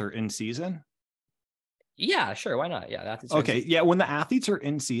athletes are in season. Yeah, sure. Why not? Yeah. That's Okay. Yeah. When the athletes are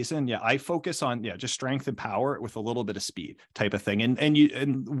in season, yeah, I focus on, just strength and power with a little bit of speed type of thing.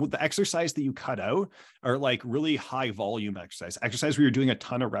 And with the exercise that you cut out are like really high volume exercise where you're doing a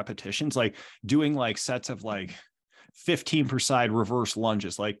ton of repetitions, like doing like sets of like 15 per side reverse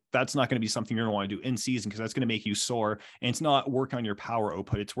lunges. Like that's not going to be something you're going to want to do in season, because that's going to make you sore, and it's not working on your power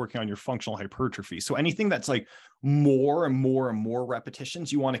output. It's working on your functional hypertrophy. So anything that's like more and more and more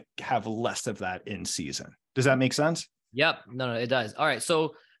repetitions, you want to have less of that in season. Does that make sense? Yep. No, it does. All right.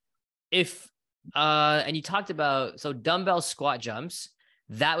 So if, and you talked about, so dumbbell squat jumps,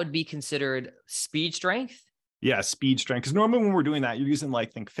 that would be considered speed strength. Yeah, speed strength. Because normally when we're doing that, you're using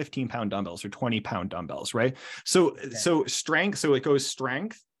like 15-pound dumbbells or 20-pound dumbbells, right? So strength. So it goes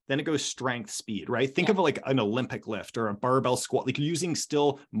strength, then it goes strength, speed, right? Think of like an Olympic lift or a barbell squat. Like you're using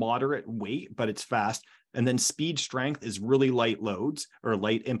still moderate weight, but it's fast. And then speed strength is really light loads or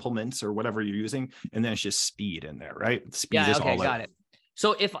light implements or whatever you're using. And then it's just speed in there, right? Speed is all got it.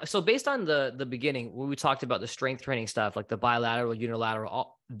 So based on the beginning, when we talked about the strength training stuff, like the bilateral,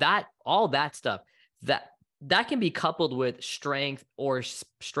 unilateral, all that stuff, that can be coupled with strength or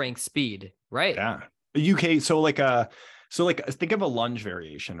strength speed, right? Yeah. UK. So think of a lunge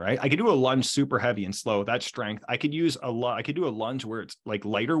variation, right? I could do a lunge super heavy and slow. That's strength. I could do a lunge where it's like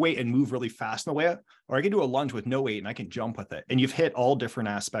lighter weight and move really fast in the way, or I could do a lunge with no weight and I can jump with it. And you've hit all different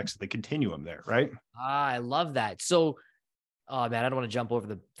aspects of the continuum there, right? I love that. So, oh man, I don't want to jump over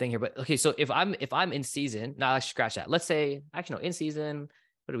the thing here, but okay. So if I'm in season, now let's scratch that. Let's say, actually, no, in season,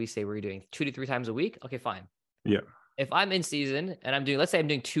 what do we say we're doing? 2 to 3 times a week? Okay, fine. Yeah. If I'm in season and let's say I'm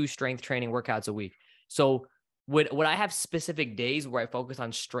doing 2 strength training workouts a week. So would I have specific days where I focus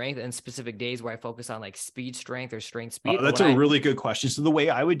on strength and specific days where I focus on like speed strength or strength speed? That's a really good question. So the way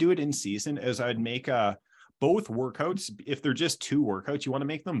I would do it in season is I'd make both workouts. If they're just 2 workouts, you want to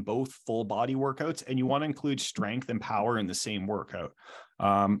make them both full body workouts, and you want to include strength and power in the same workout.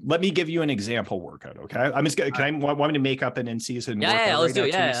 Let me give you an example workout. Okay. I'm just going to, want me to make up an in-season workout? Yeah, let's do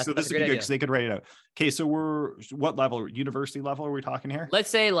it. Yeah. So this would be good because they could write it out. Okay. So what level, university level are we talking here? Let's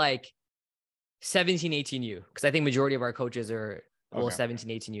say like 17, 18U, because I think majority of our coaches are 17,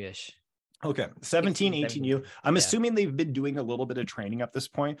 18U-ish. Okay. 17, 18U. I'm assuming they've been doing a little bit of training at this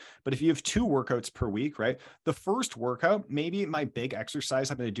point, but if you have 2 workouts per week, right? The first workout, maybe my big exercise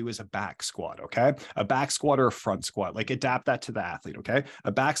I'm going to do is a back squat. Okay. A back squat or a front squat, like adapt that to the athlete. Okay.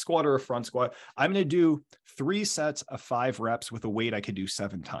 A back squat or a front squat. I'm going to do 3 sets of 5 reps with a weight I could do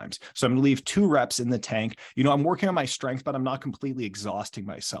 7 times. So I'm going to leave 2 reps in the tank. I'm working on my strength, but I'm not completely exhausting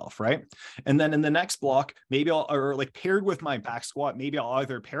myself. Right. And then in the next block, maybe paired with my back squat, maybe I'll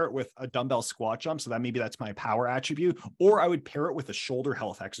either pair it with a dumbbell squat jump. So that's my power attribute, or I would pair it with a shoulder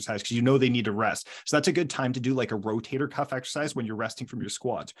health exercise because they need to rest. So that's a good time to do like a rotator cuff exercise when you're resting from your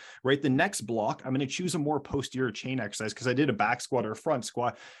squats, right? The next block, I'm going to choose a more posterior chain exercise because I did a back squat or a front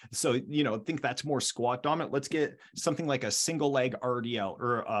squat. So, I think that's more squat dominant. Let's get something like a single leg RDL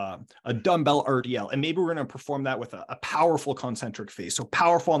or a dumbbell RDL. And maybe we're going to perform that with a powerful concentric phase. So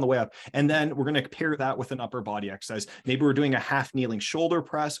powerful on the way up. And then we're going to pair that with an upper body exercise. Maybe we're doing a half kneeling shoulder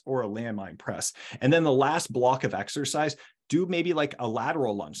press or a landmine press. And then the last block of exercise, do maybe like a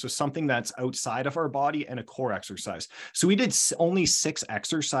lateral lunge. So something that's outside of our body, and a core exercise. So we did only 6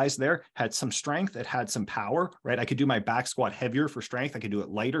 exercise there, had some strength. It had some power, right? I could do my back squat heavier for strength. I could do it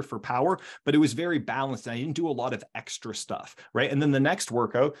lighter for power, but it was very balanced. And I didn't do a lot of extra stuff, right? And then the next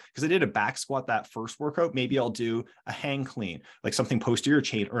workout, because I did a back squat that first workout, maybe I'll do a hang clean, like something posterior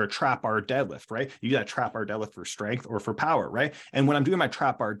chain or a trap bar deadlift, right? You do that trap bar deadlift for strength or for power, right? And when I'm doing my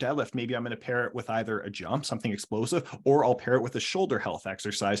trap bar deadlift, maybe I'm going to pair it with either a jump, something explosive, or I'll pair it with a shoulder health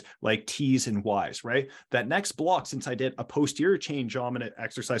exercise like T's and Y's, right? That next block, since I did a posterior chain dominant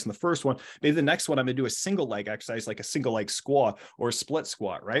exercise in the first one, maybe the next one I'm going to do a single leg exercise like a single leg squat or a split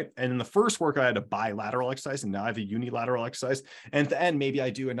squat, right? And in the first workout, I had a bilateral exercise, and now I have a unilateral exercise. And at the end, maybe I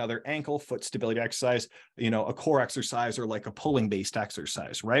do another ankle foot stability exercise, a core exercise, or like a pulling based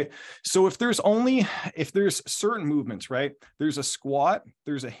exercise, right? So if there's certain movements, right? There's a squat,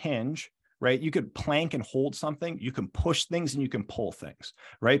 there's a hinge, right? You could plank and hold something, you can push things, and you can pull things,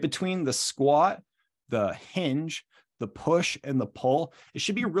 right? Between the squat, the hinge, the push, and the pull, it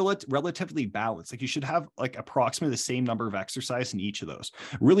should be relatively balanced. Like you should have like approximately the same number of exercise in each of those.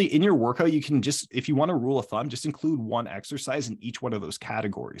 Really, in your workout, you can just, if you want a rule of thumb, just include one exercise in each one of those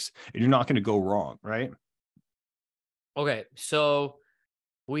categories, and you're not going to go wrong, right? Okay, so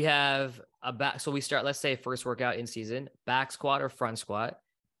we have so we start, let's say first workout in season, back squat or front squat,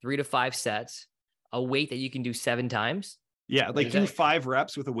 3 to 5 sets, a weight that you can do 7 times. Yeah, like do 5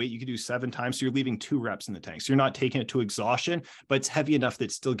 reps with a weight you can do 7 times. So you're leaving 2 reps in the tank. So you're not taking it to exhaustion, but it's heavy enough that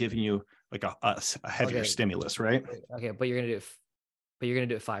it's still giving you like a heavier stimulus, right? Okay, but you're gonna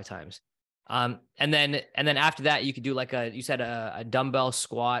do it 5 times. And then after that, you could do like you said a dumbbell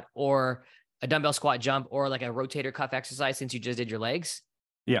squat or a dumbbell squat jump or like a rotator cuff exercise since you just did your legs.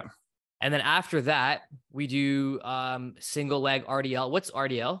 Yeah. And then after that, we do single leg RDL. What's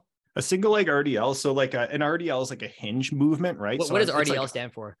RDL? A single leg RDL. So like an RDL is like a hinge movement, right? What does RDL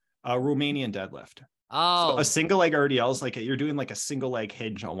stand for? Romanian deadlift. Oh, so a single leg RDL is like you're doing like a single leg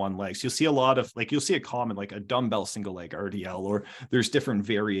hinge on one leg. So you'll see a lot of you'll see a common like a dumbbell single leg RDL, or there's different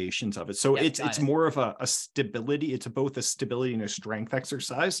variations of it. So it's more of a stability. It's both a stability and a strength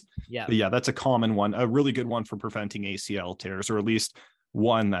exercise. Yeah. But yeah, that's a common one, a really good one for preventing ACL tears, or at least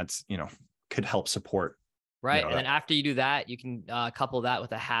one that's, could help support. Right. And then after you do that, you can couple that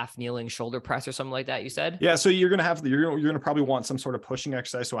with a half kneeling shoulder press or something like that, you said? Yeah. So you're going to probably want some sort of pushing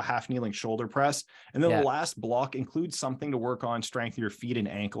exercise. So a half kneeling shoulder press. And then the last block includes something to work on strength of your feet and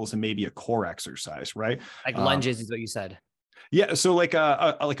ankles, and maybe a core exercise, right? Like lunges is what you said. Yeah. So like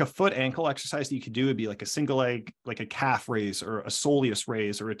a foot ankle exercise that you could do would be like a single leg, like a calf raise or a soleus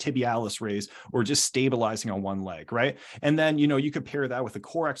raise or a tibialis raise, or just stabilizing on one leg. Right. And then, you could pair that with a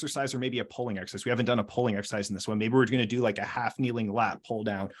core exercise or maybe a pulling exercise. We haven't done a pulling exercise in this one. Maybe we're going to do like a half kneeling lat pull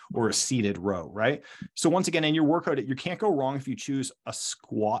down or a seated row. Right. So once again, in your workout, you can't go wrong if you choose a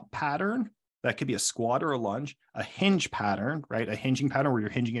squat pattern. That could be a squat or a lunge, a hinge pattern, right? A hinging pattern where you're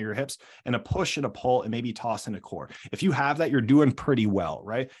hinging at your hips, and a push and a pull, and maybe toss in a core. If you have that, you're doing pretty well,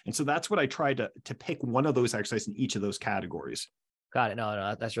 right? And so that's what I tried to pick one of those exercises in each of those categories. Got it.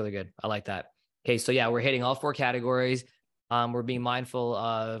 No, that's really good. I like that. Okay, so yeah, we're hitting all 4 categories. We're being mindful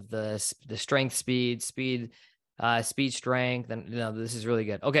of the strength, speed, strength, and this is really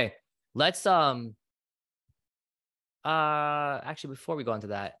good. Okay, let's actually before we go into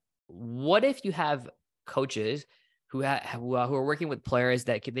that. What if you have coaches who are working with players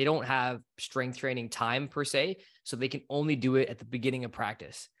that they don't have strength training time per se, so they can only do it at the beginning of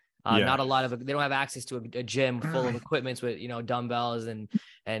practice? Not a lot of they don't have access to a gym full of equipments with dumbbells and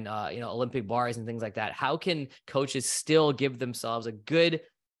Olympic bars and things like that. How can coaches still give themselves a good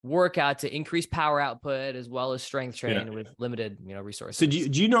workout to increase power output as well as strength training with limited resources? So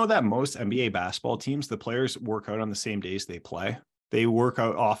do you know that most NBA basketball teams, the players work out on the same days they play? They work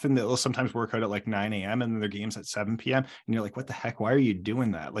out often. They'll sometimes work out at like 9 a.m. and then their game's at 7 p.m. And you're like, what the heck? Why are you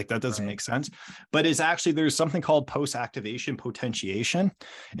doing that? Like, that doesn't make sense. But it's actually, there's something called post-activation potentiation.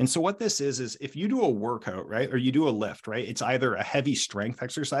 And so what this is if you do a workout, right, or you do a lift, right, it's either a heavy strength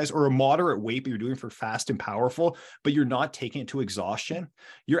exercise or a moderate weight, but you're doing for fast and powerful, but you're not taking it to exhaustion.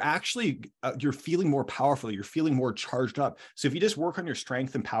 You're actually, you're feeling more powerful. You're feeling more charged up. So if you just work on your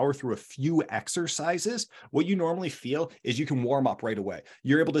strength and power through a few exercises, what you normally feel is you can warm up right away.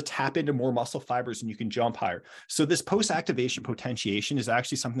 You're able to tap into more muscle fibers and you can jump higher. So this post-activation potentiation is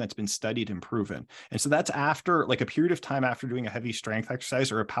actually something that's been studied and proven. And so that's after like a period of time after doing a heavy strength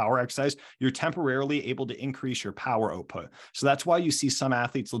exercise or a power exercise, you're temporarily able to increase your power output. So that's why you see some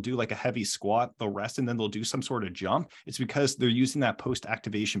athletes will do like a heavy squat, they'll rest, and then they'll do some sort of jump. It's because they're using that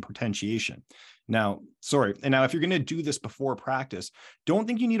post-activation potentiation. Now, if you're going to do this before practice, don't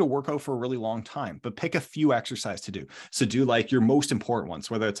think you need to work out for a really long time, but pick a few exercises to do. So do like your most important ones,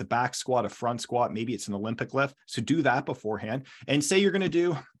 whether it's a back squat, a front squat, maybe it's an Olympic lift. So do that beforehand, and say you're going to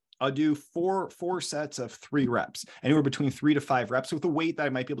do I'll do four sets of 3 reps, anywhere between 3 to 5 reps with a weight that I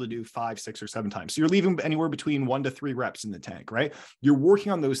might be able to do 5, 6, or 7 times. So you're leaving anywhere between 1 to 3 reps in the tank, right? You're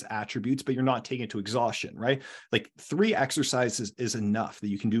working on those attributes, but you're not taking it to exhaustion, right? Like 3 exercises is enough that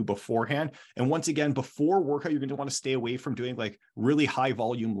you can do beforehand. And once again, before workout, you're going to want to stay away from doing like really high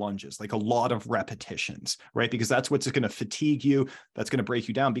volume lunges, like a lot of repetitions, right? Because that's what's going to fatigue you. That's going to break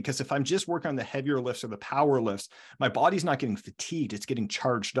you down. Because if I'm just working on the heavier lifts or the power lifts, my body's not getting fatigued. It's getting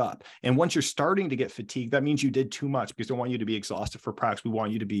charged up. And once you're starting to get fatigued, that means you did too much, because we don't want you to be exhausted for practice. We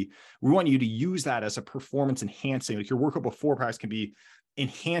want you to use that as a performance enhancing. Like your workout before practice can be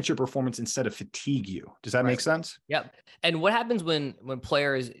enhance your performance instead of fatigue you. Does that make sense? Yep. And what happens when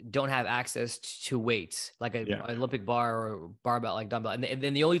players don't have access to weights, like an Olympic bar or barbell, like dumbbell, and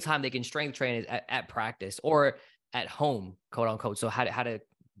then the only time they can strength train is at practice or at home, quote unquote. So how do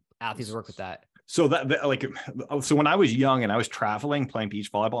athletes work with that? So so when I was young and I was traveling, playing beach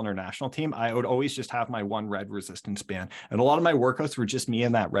volleyball on our national team, I would always just have my one red resistance band. And a lot of my workouts were just me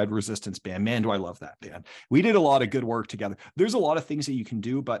and that red resistance band. Man, do I love that band. We did a lot of good work together. There's a lot of things that you can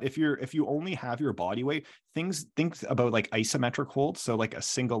do, but if you only have your body weight, think about like isometric holds. So like a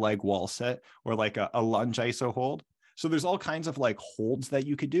single leg wall sit or like a lunge iso hold. So there's all kinds of like holds that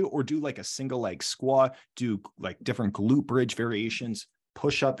you could do, or do like a single leg squat, do like different glute bridge variations,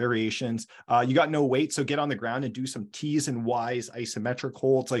 push-up variations. You got no weight, so get on the ground and do some T's and Y's isometric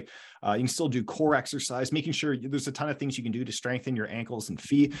holds. Like you can still do core exercise, making sure there's a ton of things you can do to strengthen your ankles and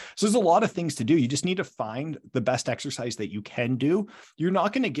feet. So there's a lot of things to do. You just need to find the best exercise that you can do. You're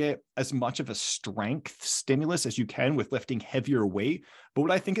not going to get as much of a strength stimulus as you can with lifting heavier weight. But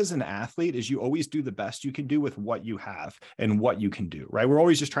what I think as an athlete is you always do the best you can do with what you have and what you can do, right? We're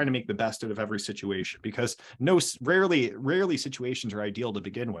always just trying to make the best out of every situation, because rarely situations are ideal to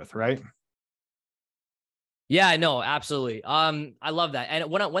begin with, right? Yeah, no, absolutely. I love that. And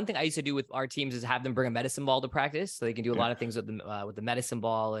one thing I used to do with our teams is have them bring a medicine ball to practice, so they can do a lot of things with the medicine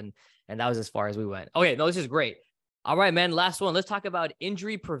ball, and that was as far as we went. Okay, no, this is great. All right, man. Last one. Let's talk about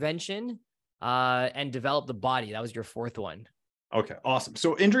injury prevention and develop the body. That was your 4th one. Okay, awesome.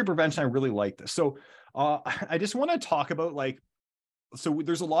 So injury prevention, I really like this. So I just want to talk about so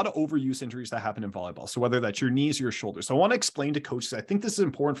there's a lot of overuse injuries that happen in volleyball. So whether that's your knees or your shoulders. So I want to explain to coaches, I think this is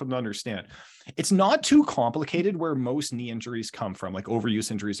important for them to understand. It's not too complicated where most knee injuries come from, like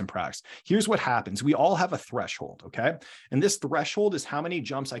overuse injuries in practice. Here's what happens. We all have a threshold, okay? And this threshold is how many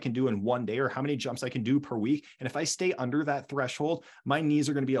jumps I can do in one day, or how many jumps I can do per week. And if I stay under that threshold, my knees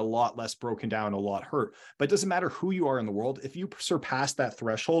are going to be a lot less broken down, a lot hurt. But it doesn't matter who you are in the world. If you surpass that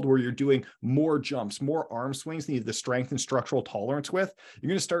threshold where you're doing more jumps, more arm swings, need the strength and structural tolerance with, you're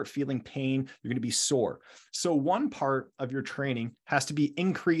going to start feeling pain. You're going to be sore. So one part of your training has to be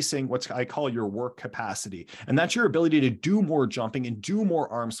increasing what I call your work capacity. And that's your ability to do more jumping and do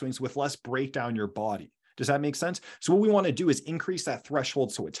more arm swings with less breakdown your body. Does that make sense? So what we want to do is increase that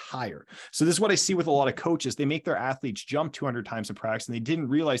threshold so it's higher. So this is what I see with a lot of coaches. They make their athletes jump 200 times in practice, and they didn't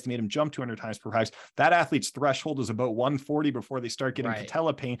realize they made them jump 200 times per practice. That athlete's threshold is about 140 before they start getting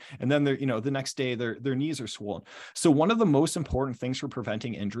patella pain. And then they're, the next day their knees are swollen. So one of the most important things for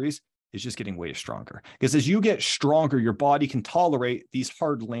preventing injuries is just getting way stronger. Because as you get stronger, your body can tolerate these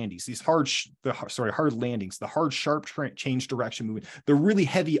hard landings, hard landings, the hard, sharp change direction movement, the really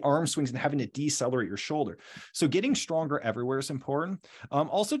heavy arm swings, and having to decelerate your shoulder. So getting stronger everywhere is important.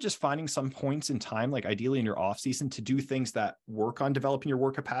 Also just finding some points in time, like ideally in your off season, to do things that work on developing your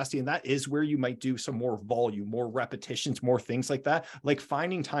work capacity. And that is where you might do some more volume, more repetitions, more things like that, like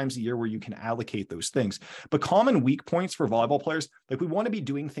finding times a year where you can allocate those things. But common weak points for volleyball players, like we want to be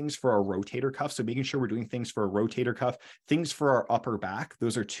doing things for our rotator cuff. So making sure we're doing things for a rotator cuff, things for our upper back.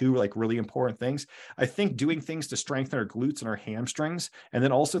 Those are 2 like really important things. I think doing things to strengthen our glutes and our hamstrings, and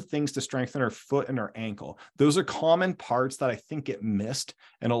then also things to strengthen our foot and our ankle. Those are common parts that I think get missed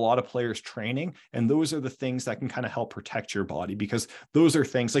in a lot of players' training. And those are the things that can kind of help protect your body, because those are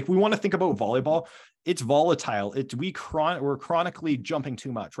things like we want to think about volleyball. It's volatile. We're chronically jumping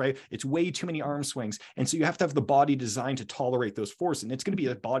too much, right? It's way too many arm swings. And so you have to have the body designed to tolerate those forces. And it's going to be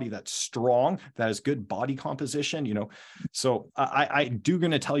a body that's strong, that has good body composition, So I do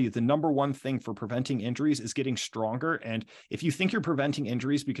going to tell you the number one thing for preventing injuries is getting stronger. And if you think you're preventing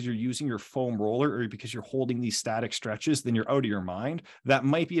injuries because you're using your foam roller or because you're holding these static stretches, then you're out of your mind. That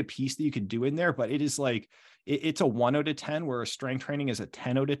might be a piece that you could do in there, but it is like, it's a 1 out of 10, where a strength training is a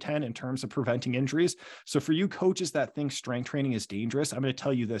 10 out of 10 in terms of preventing injuries. So for you coaches that think strength training is dangerous, I'm going to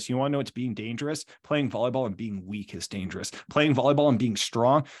tell you this. You want to know it's being dangerous? Playing volleyball and being weak is dangerous. Playing volleyball and being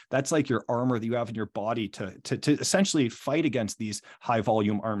strong, that's like your armor that you have in your body to essentially fight against these high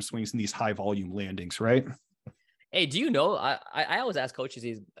volume arm swings and these high volume landings, right? Hey, do you know? I always ask coaches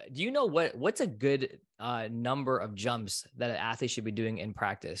these. Do you know what's a good number of jumps that an athlete should be doing in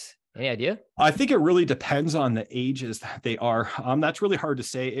practice? Any idea? I think it really depends on the ages that they are. That's really hard to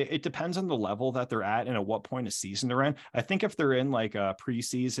say. It depends on the level that they're at and at what point of season they're in. I think if they're in like a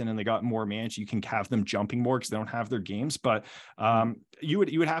preseason and they got more managed, you can have them jumping more because they don't have their games. But you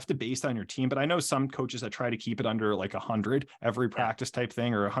would have to base on your team. But I know some coaches that try to keep it under like 100 every practice type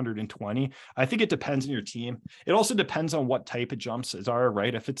thing, or 120. I think it depends on your team. It also depends on what type of jumps are,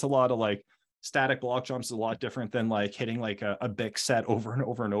 right? If it's a lot of like static block jumps is a lot different than like hitting like a big set over and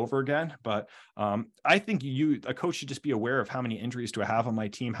over and over again. But I think a coach should just be aware of how many injuries do I have on my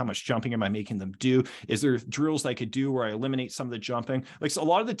team? How much jumping am I making them do? Is there drills I could do where I eliminate some of the jumping? Like, so a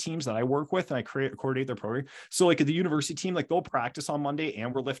lot of the teams that I work with and I coordinate their program. So like at the university team, like they'll practice on Monday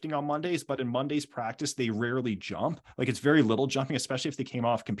and we're lifting on Mondays, but in Monday's practice, they rarely jump. Like it's very little jumping, especially if they came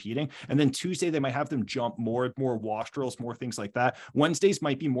off competing. And then Tuesday, they might have them jump more wash drills, more things like that. Wednesdays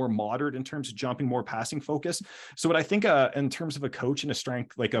might be more moderate in terms of jumping, more passing focus. So what I think in terms of a coach and a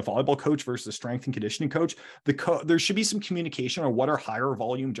strength, like a volleyball coach versus a strength and conditioning coach, there should be some communication on what are higher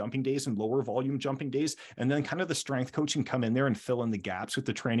volume jumping days and lower volume jumping days. And then kind of the strength coach can come in there and fill in the gaps with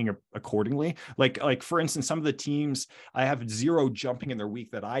the training accordingly. Like for instance, some of the teams, I have zero jumping in their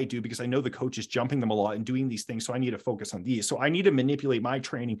week that I do because I know the coach is jumping them a lot and doing these things. So I need to focus on these. So I need to manipulate my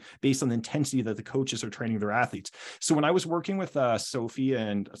training based on the intensity that the coaches are training their athletes. So when I was working with Sophie,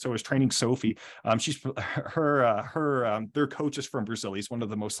 and so I was training Sophie, their coach is from Brazil. He's one of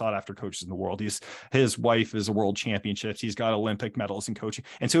the most sought after coaches in the world. His wife is a world championships. He's got Olympic medals in coaching.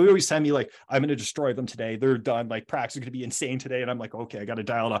 And so he always send me like, I'm going to destroy them today. They're done. Like practice is going to be insane today. And I'm like, okay, I got to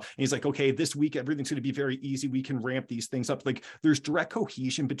dial it up. And he's like, okay, this week, everything's going to be very easy. We can ramp these things up. Like there's direct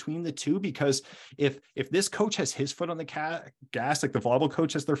cohesion between the two, because if this coach has his foot on the gas, like the volleyball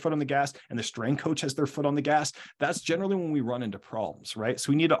coach has their foot on the gas and the strength coach has their foot on the gas, that's generally when we run into problems, right?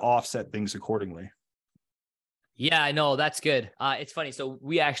 So we need to offset things accordingly. Yeah, I know. That's good. It's funny. So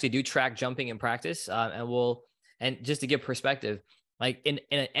we actually do track jumping in practice, and just to give perspective, like in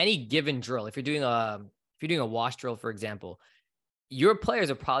any given drill, if you're doing a wash drill, for example, your players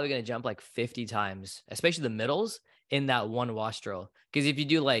are probably going to jump like 50 times, especially the middles in that one wash drill. Because if you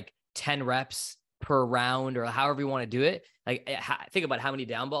do like 10 reps per round or however you want to do it, like think about how many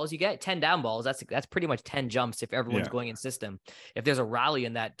down balls you get. 10 down balls, that's pretty much 10 jumps if everyone's going in system. If there's a rally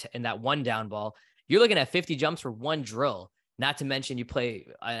in that one down ball, you're looking at 50 jumps for one drill. Not to mention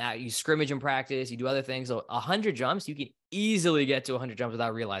you scrimmage in practice, you do other things. So 100 jumps, you can easily get to 100 jumps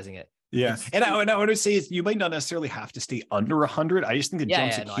without realizing it. Yeah. And I want to say is you might not necessarily have to stay under 100. I just think the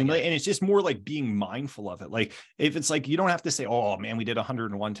jumps accumulate, and it's just more like being mindful of it. Like if it's like, you don't have to say, oh man, we did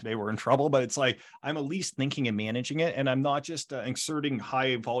 101 today, we're in trouble, but it's like, I'm at least thinking and managing it. And I'm not just inserting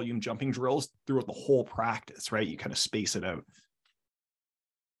high volume jumping drills throughout the whole practice, right? You kind of space it out.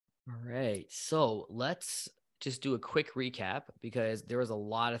 All right. So let's just do a quick recap, because there was a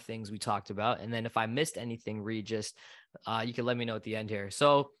lot of things we talked about. And then if I missed anything, Reid, just you can let me know at the end here.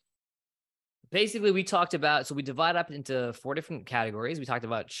 So basically we talked about, so we divide up into 4 different categories. We talked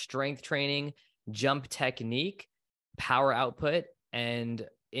about strength training, jump technique, power output, and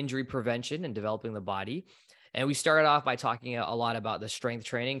injury prevention and developing the body. And we started off by talking a lot about the strength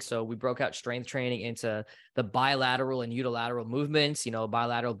training. So we broke out strength training into the bilateral and unilateral movements,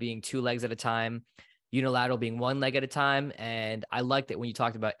 bilateral being 2 legs at a time, unilateral being 1 leg at a time. And I liked it when you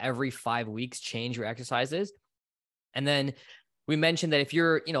talked about every 5 weeks, change your exercises. And then we mentioned that if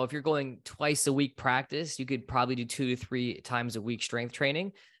you're going twice a week practice, you could probably do 2 to 3 times a week strength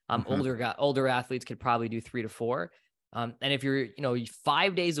training. Older athletes could probably do 3 to 4. And if you're,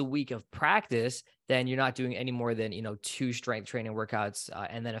 5 days a week of practice, then you're not doing any more than, 2 strength training workouts,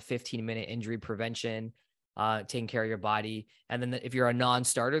 and then a 15-minute injury prevention, taking care of your body. And then if you're a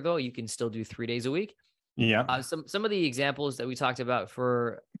non-starter though, you can still do 3 days a week. Yeah. Some of the examples that we talked about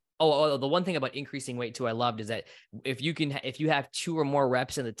for, the one thing about increasing weight too, I loved, is that if you have 2 or more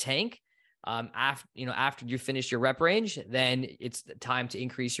reps in the tank, after you finish your rep range, then it's time to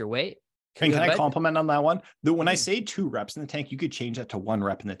increase your weight. Can I compliment on that one? When I say 2 reps in the tank, you could change that to 1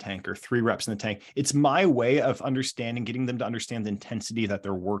 rep in the tank or 3 reps in the tank. It's my way of getting them to understand the intensity that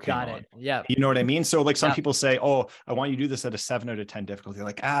they're working on. Got it. Yeah. You know what I mean? So like some people say, oh, I want you to do this at a 7 out of 10 difficulty. They're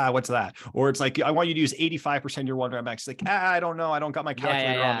like, what's that? Or it's like, I want you to use 85% your 1 rep max. It's like, I don't know. I don't got my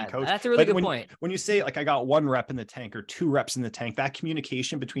calculator on me, coach. That's a really good point. When you say like, I got 1 rep in the tank or 2 reps in the tank, that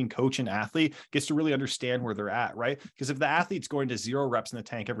communication between coach and athlete gets to really understand where they're at, right? Because if the athlete's going to 0 reps in the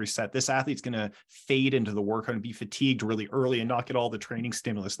tank every set, this athlete's going to fade into the workout and be fatigued really early and not get all the training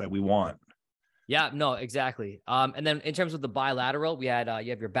stimulus that we want. Yeah, no, exactly. And then in terms of the bilateral, we had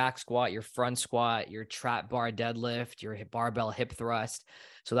you have your back squat, your front squat, your trap bar deadlift, your barbell hip thrust.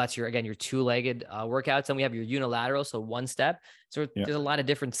 So that's your again your two-legged workouts, and we have your unilateral, so one step. So Yeah. there's a lot of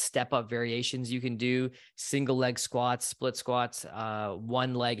different step-up variations you can do: single leg squats, split squats,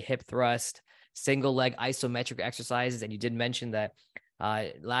 one leg hip thrust, single leg isometric exercises. And you did mention that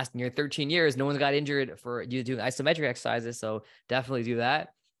last year, 13 years, no one's got injured for you doing isometric exercises, so definitely do that.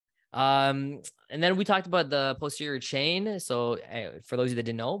 And then we talked about the posterior chain. So for those of you that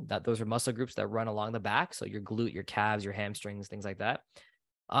didn't know, that those are muscle groups that run along the back. So your glute, your calves, your hamstrings, things like that.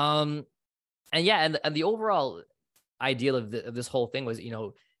 Um, and yeah, and the overall ideal of this whole thing was,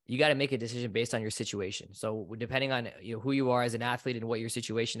 you got to make a decision based on your situation. So depending on who you are as an athlete and what your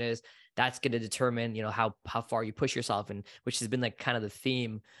situation is, that's going to determine how far you push yourself, and which has been like kind of the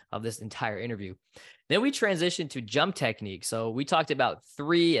theme of this entire interview. Then we transitioned to jump technique. So we talked about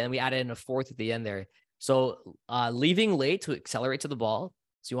 3, and we added in a 4th at the end there. So leaving late to accelerate to the ball.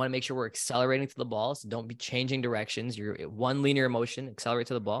 So you want to make sure we're accelerating to the ball. So don't be changing directions. You're one linear motion, accelerate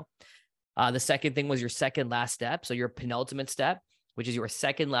to the ball. The second thing was your second last step. So your penultimate step, which is your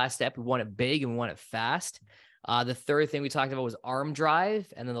second last step. We want it big and we want it fast. The third thing we talked about was arm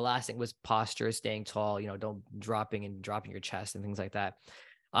drive. And then the last thing was posture, staying tall, don't dropping your chest and things like that.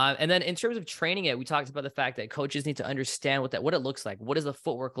 And then in terms of training it, we talked about the fact that coaches need to understand what it looks like. What does the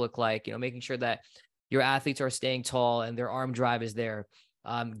footwork look like? Making sure that your athletes are staying tall and their arm drive is there.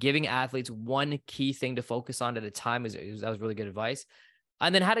 Giving athletes one key thing to focus on at a time that was really good advice.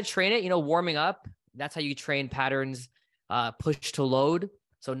 And then how to train it, warming up. That's how you train patterns, push to load.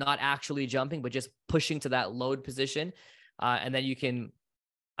 So not actually jumping, but just pushing to that load position. And then you can,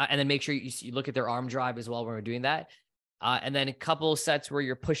 and then make sure you look at their arm drive as well when we're doing that. And then a couple sets where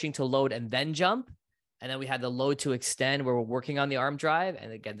you're pushing to load and then jump. And then we had the load to extend where we're working on the arm drive.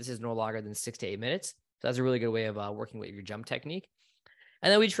 And again, this is no longer than 6 to 8 minutes. So that's a really good way of working with your jump technique.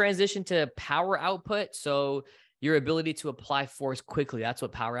 And then we transition to power output. So your ability to apply force quickly. That's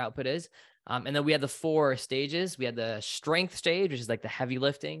what power output is. And then we had the 4 stages. We had the strength stage, which is like the heavy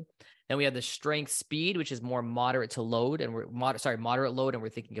lifting. Then we had the strength speed, which is more moderate to load, and moderate load, and we're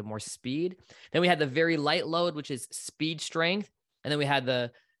thinking of more speed. Then we had the very light load, which is speed strength. And then we had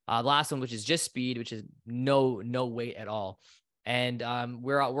the last one, which is just speed, which is no weight at all. And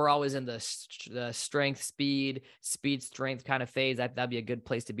we're always in the strength, speed, strength kind of phase. That'd be a good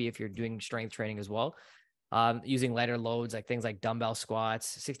place to be if you're doing strength training as well. Using lighter loads, like things like dumbbell squats,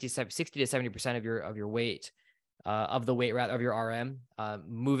 60 to 70% of your weight, of the weight of your RM,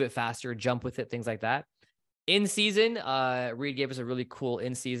 move it faster, jump with it, things like that. In season, Reid gave us a really cool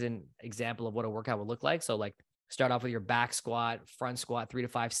in season example of what a workout would look like. So like start off with your back squat, front squat, 3 to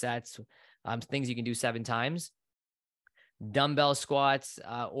 5 sets, things you can do 7 times. Dumbbell squats,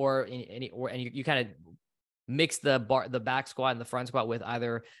 and you kind of mix the back squat and the front squat with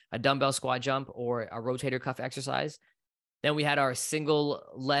either a dumbbell squat jump or a rotator cuff exercise. Then we had our single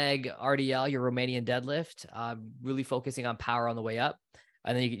leg RDL, your Romanian deadlift, really focusing on power on the way up.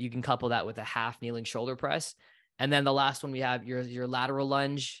 And then you can couple that with a half kneeling shoulder press. And then the last one, we have your lateral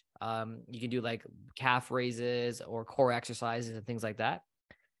lunge. You can do like calf raises or core exercises and things like that.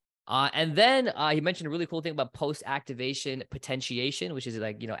 And then he mentioned a really cool thing about post-activation potentiation, which is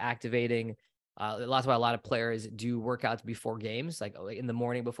like, activating. That's why a lot of players do workouts before games, like in the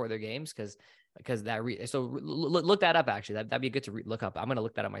morning before their games, because look that up. Actually, that'd be good to look up. I'm going to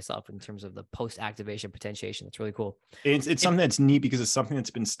look that up myself in terms of the post-activation potentiation. That's really cool. It's something that's neat because it's something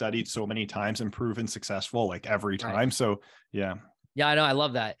that's been studied so many times and proven successful like every time. Right. So yeah. Yeah, I know. I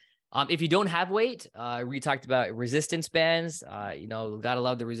love that. If you don't have weight, we talked about resistance bands. Gotta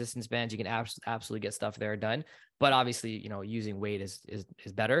love the resistance bands. You can absolutely get stuff there done. But obviously, using weight is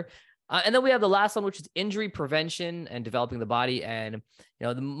better. And then we have the last one, which is injury prevention and developing the body. And,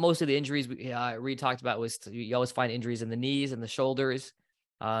 most of the injuries Reid talked about was you always find injuries in the knees and the shoulders.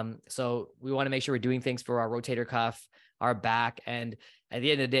 So we want to make sure we're doing things for our rotator cuff, our back. And at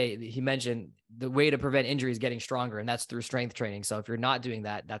the end of the day, he mentioned the way to prevent injury is getting stronger, and that's through strength training. So if you're not doing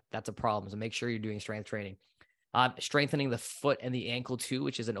that, that's a problem. So make sure you're doing strength training. Strengthening the foot and the ankle too,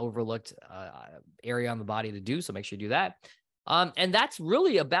 which is an overlooked area on the body to do. So make sure you do that. And that's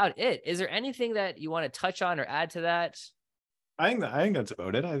really about it. Is there anything that you want to touch on or add to that? I think that's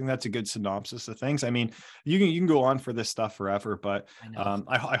about it. I think that's a good synopsis of things. I mean, you can go on for this stuff forever, but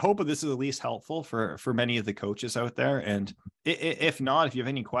I hope this is at least helpful for many of the coaches out there. And if not, if you have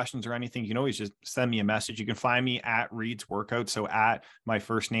any questions or anything, you can always just send me a message. You can find me at Reid's Workout. So at my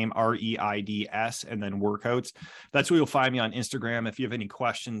first name, REIDS, and then workouts. That's where you'll find me on Instagram. If you have any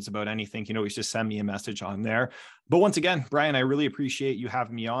questions about anything, you can always just send me a message on there. But once again, Brian, I really appreciate you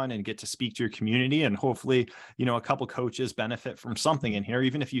having me on and get to speak to your community, and hopefully, a couple coaches benefit from something in here.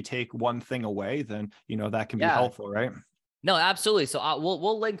 Even if you take one thing away, then, that can be helpful, right? No, absolutely. So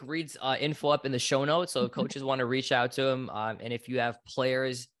we'll link Reid's info up in the show notes. So if coaches want to reach out to him, and if you have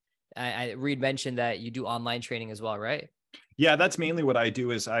players, Reid mentioned that you do online training as well, right? Yeah, that's mainly what I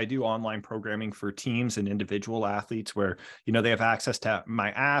do. Is I do online programming for teams and individual athletes where, they have access to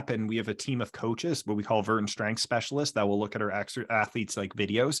my app, and we have a team of coaches, what we call vert and strength specialists, that will look at our athletes like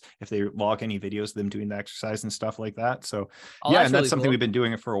videos, if they log any videos of them doing the exercise and stuff like that. So that's really something cool. We've been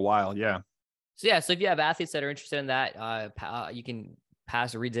doing it for a while. Yeah. So if you have athletes that are interested in that, you can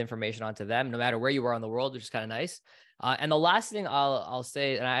pass Reid's information on to them, no matter where you are in the world, which is kind of nice. And the last thing I'll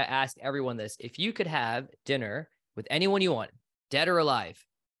say, and I ask everyone this, if you could have dinner with anyone you want, dead or alive,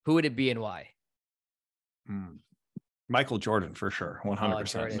 who would it be and why? Michael Jordan, for sure.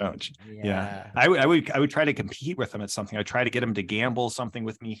 100%. No, yeah. I would try to compete with him at something. I'd try to get him to gamble something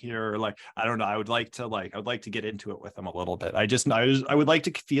with me here. Or like, I don't know. I would like to get into it with him a little bit. I would like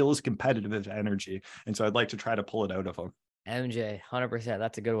to feel his competitive energy. And so I'd like to try to pull it out of him. MJ, 100%.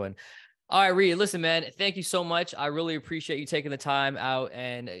 That's a good one. All right, Reid, listen, man, thank you so much. I really appreciate you taking the time out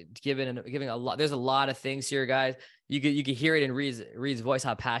and giving a lot. There's a lot of things here, guys. You could hear it in Reid's voice,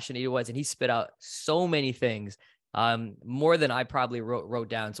 how passionate he was. And he spit out so many things, more than I probably wrote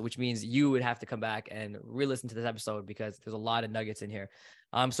down. So which means you would have to come back and re-listen to this episode because there's a lot of nuggets in here.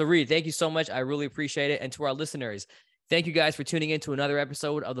 So Reid, thank you so much. I really appreciate it. And to our listeners, thank you guys for tuning in to another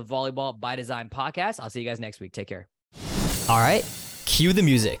episode of the Volleyball by Design podcast. I'll see you guys next week. Take care. All right, cue the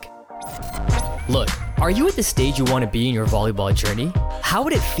music. Look, are you at the stage you want to be in your volleyball journey? How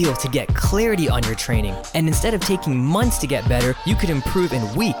would it feel to get clarity on your training, and instead of taking months to get better, you could improve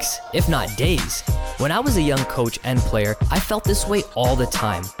in weeks, if not days? When I was a young coach and player, I felt this way all the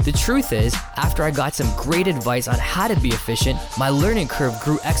time. The truth is, after I got some great advice on how to be efficient, my learning curve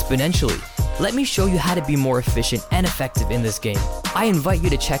grew exponentially. Let me show you how to be more efficient and effective in this game. I invite you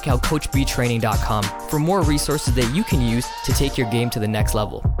to check out CoachBtraining.com for more resources that you can use to take your game to the next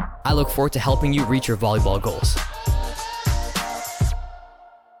level. I look forward to helping you reach your volleyball goals.